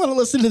maybe they'll want to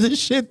listen to this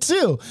shit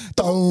too.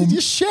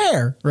 Just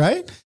share,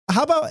 right?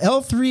 How about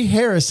L3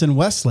 Harris in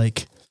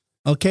Westlake?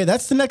 Okay,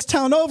 that's the next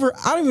town over.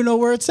 I don't even know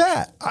where it's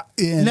at.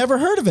 Never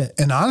heard of it.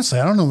 And honestly,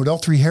 I don't know what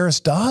L3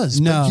 Harris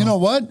does. No. But you know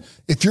what?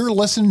 If you're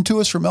listening to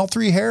us from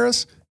L3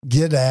 Harris,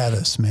 get at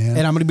us, man.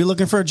 And I'm going to be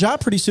looking for a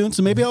job pretty soon,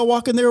 so maybe I'll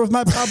walk in there with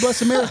my God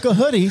Bless America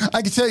hoodie.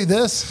 I can tell you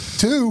this,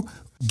 too.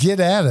 Get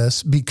at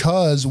us,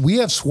 because we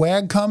have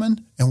swag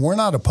coming, and we're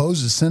not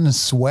opposed to sending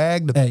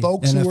swag to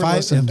folks who are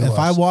listening to us. If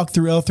I walk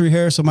through L3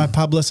 Harris with my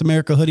God Bless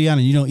America hoodie on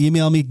and you don't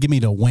email me, give me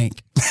the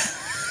wink.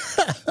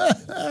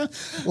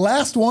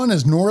 Last one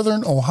is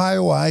Northern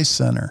Ohio Eye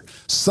Center.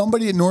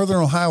 Somebody at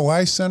Northern Ohio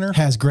Eye Center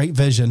has great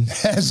vision.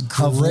 Has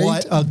great of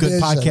what a good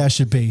vision. Podcast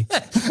should be.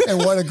 And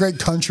what a great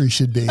country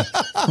should be.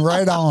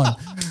 Right on.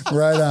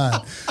 Right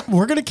on.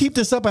 We're going to keep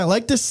this up. I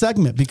like this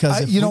segment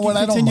because you know what?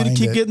 I don't continue mind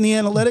to keep it. getting the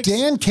analytics.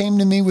 Dan came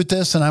to me with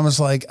this, and I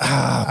was like,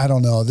 I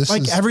don't know. This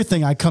like is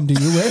everything I come to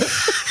you with.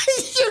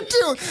 You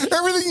do.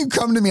 Everything you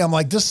come to me, I'm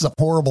like, this is a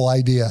horrible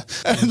idea.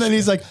 And then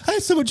he's like, I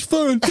had so much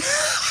fun.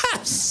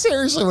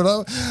 Seriously,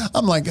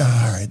 I'm like, all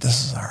right,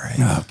 this is all right.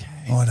 Okay.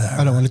 Whatever.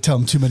 I don't want to tell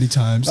him too many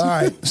times. All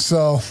right.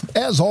 So,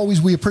 as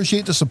always, we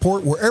appreciate the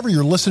support wherever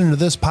you're listening to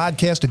this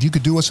podcast. If you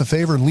could do us a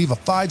favor and leave a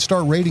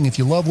 5-star rating if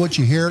you love what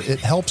you hear, it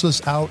helps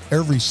us out.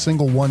 Every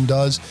single one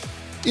does.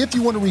 If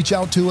you want to reach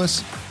out to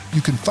us,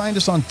 you can find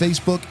us on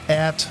Facebook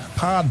at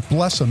Pod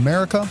Bless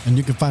America. And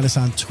you can find us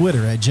on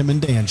Twitter at Jim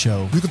and Dan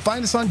Show. You can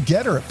find us on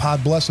Getter at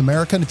Pod Bless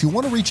America. And if you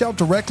want to reach out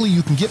directly,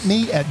 you can get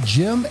me at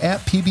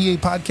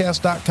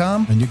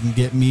jim@pbapodcast.com. And you can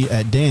get me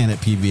at Dan at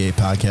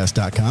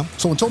pbapodcast.com.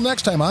 So until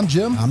next time, I'm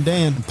Jim. I'm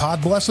Dan.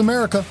 Pod Bless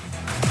America.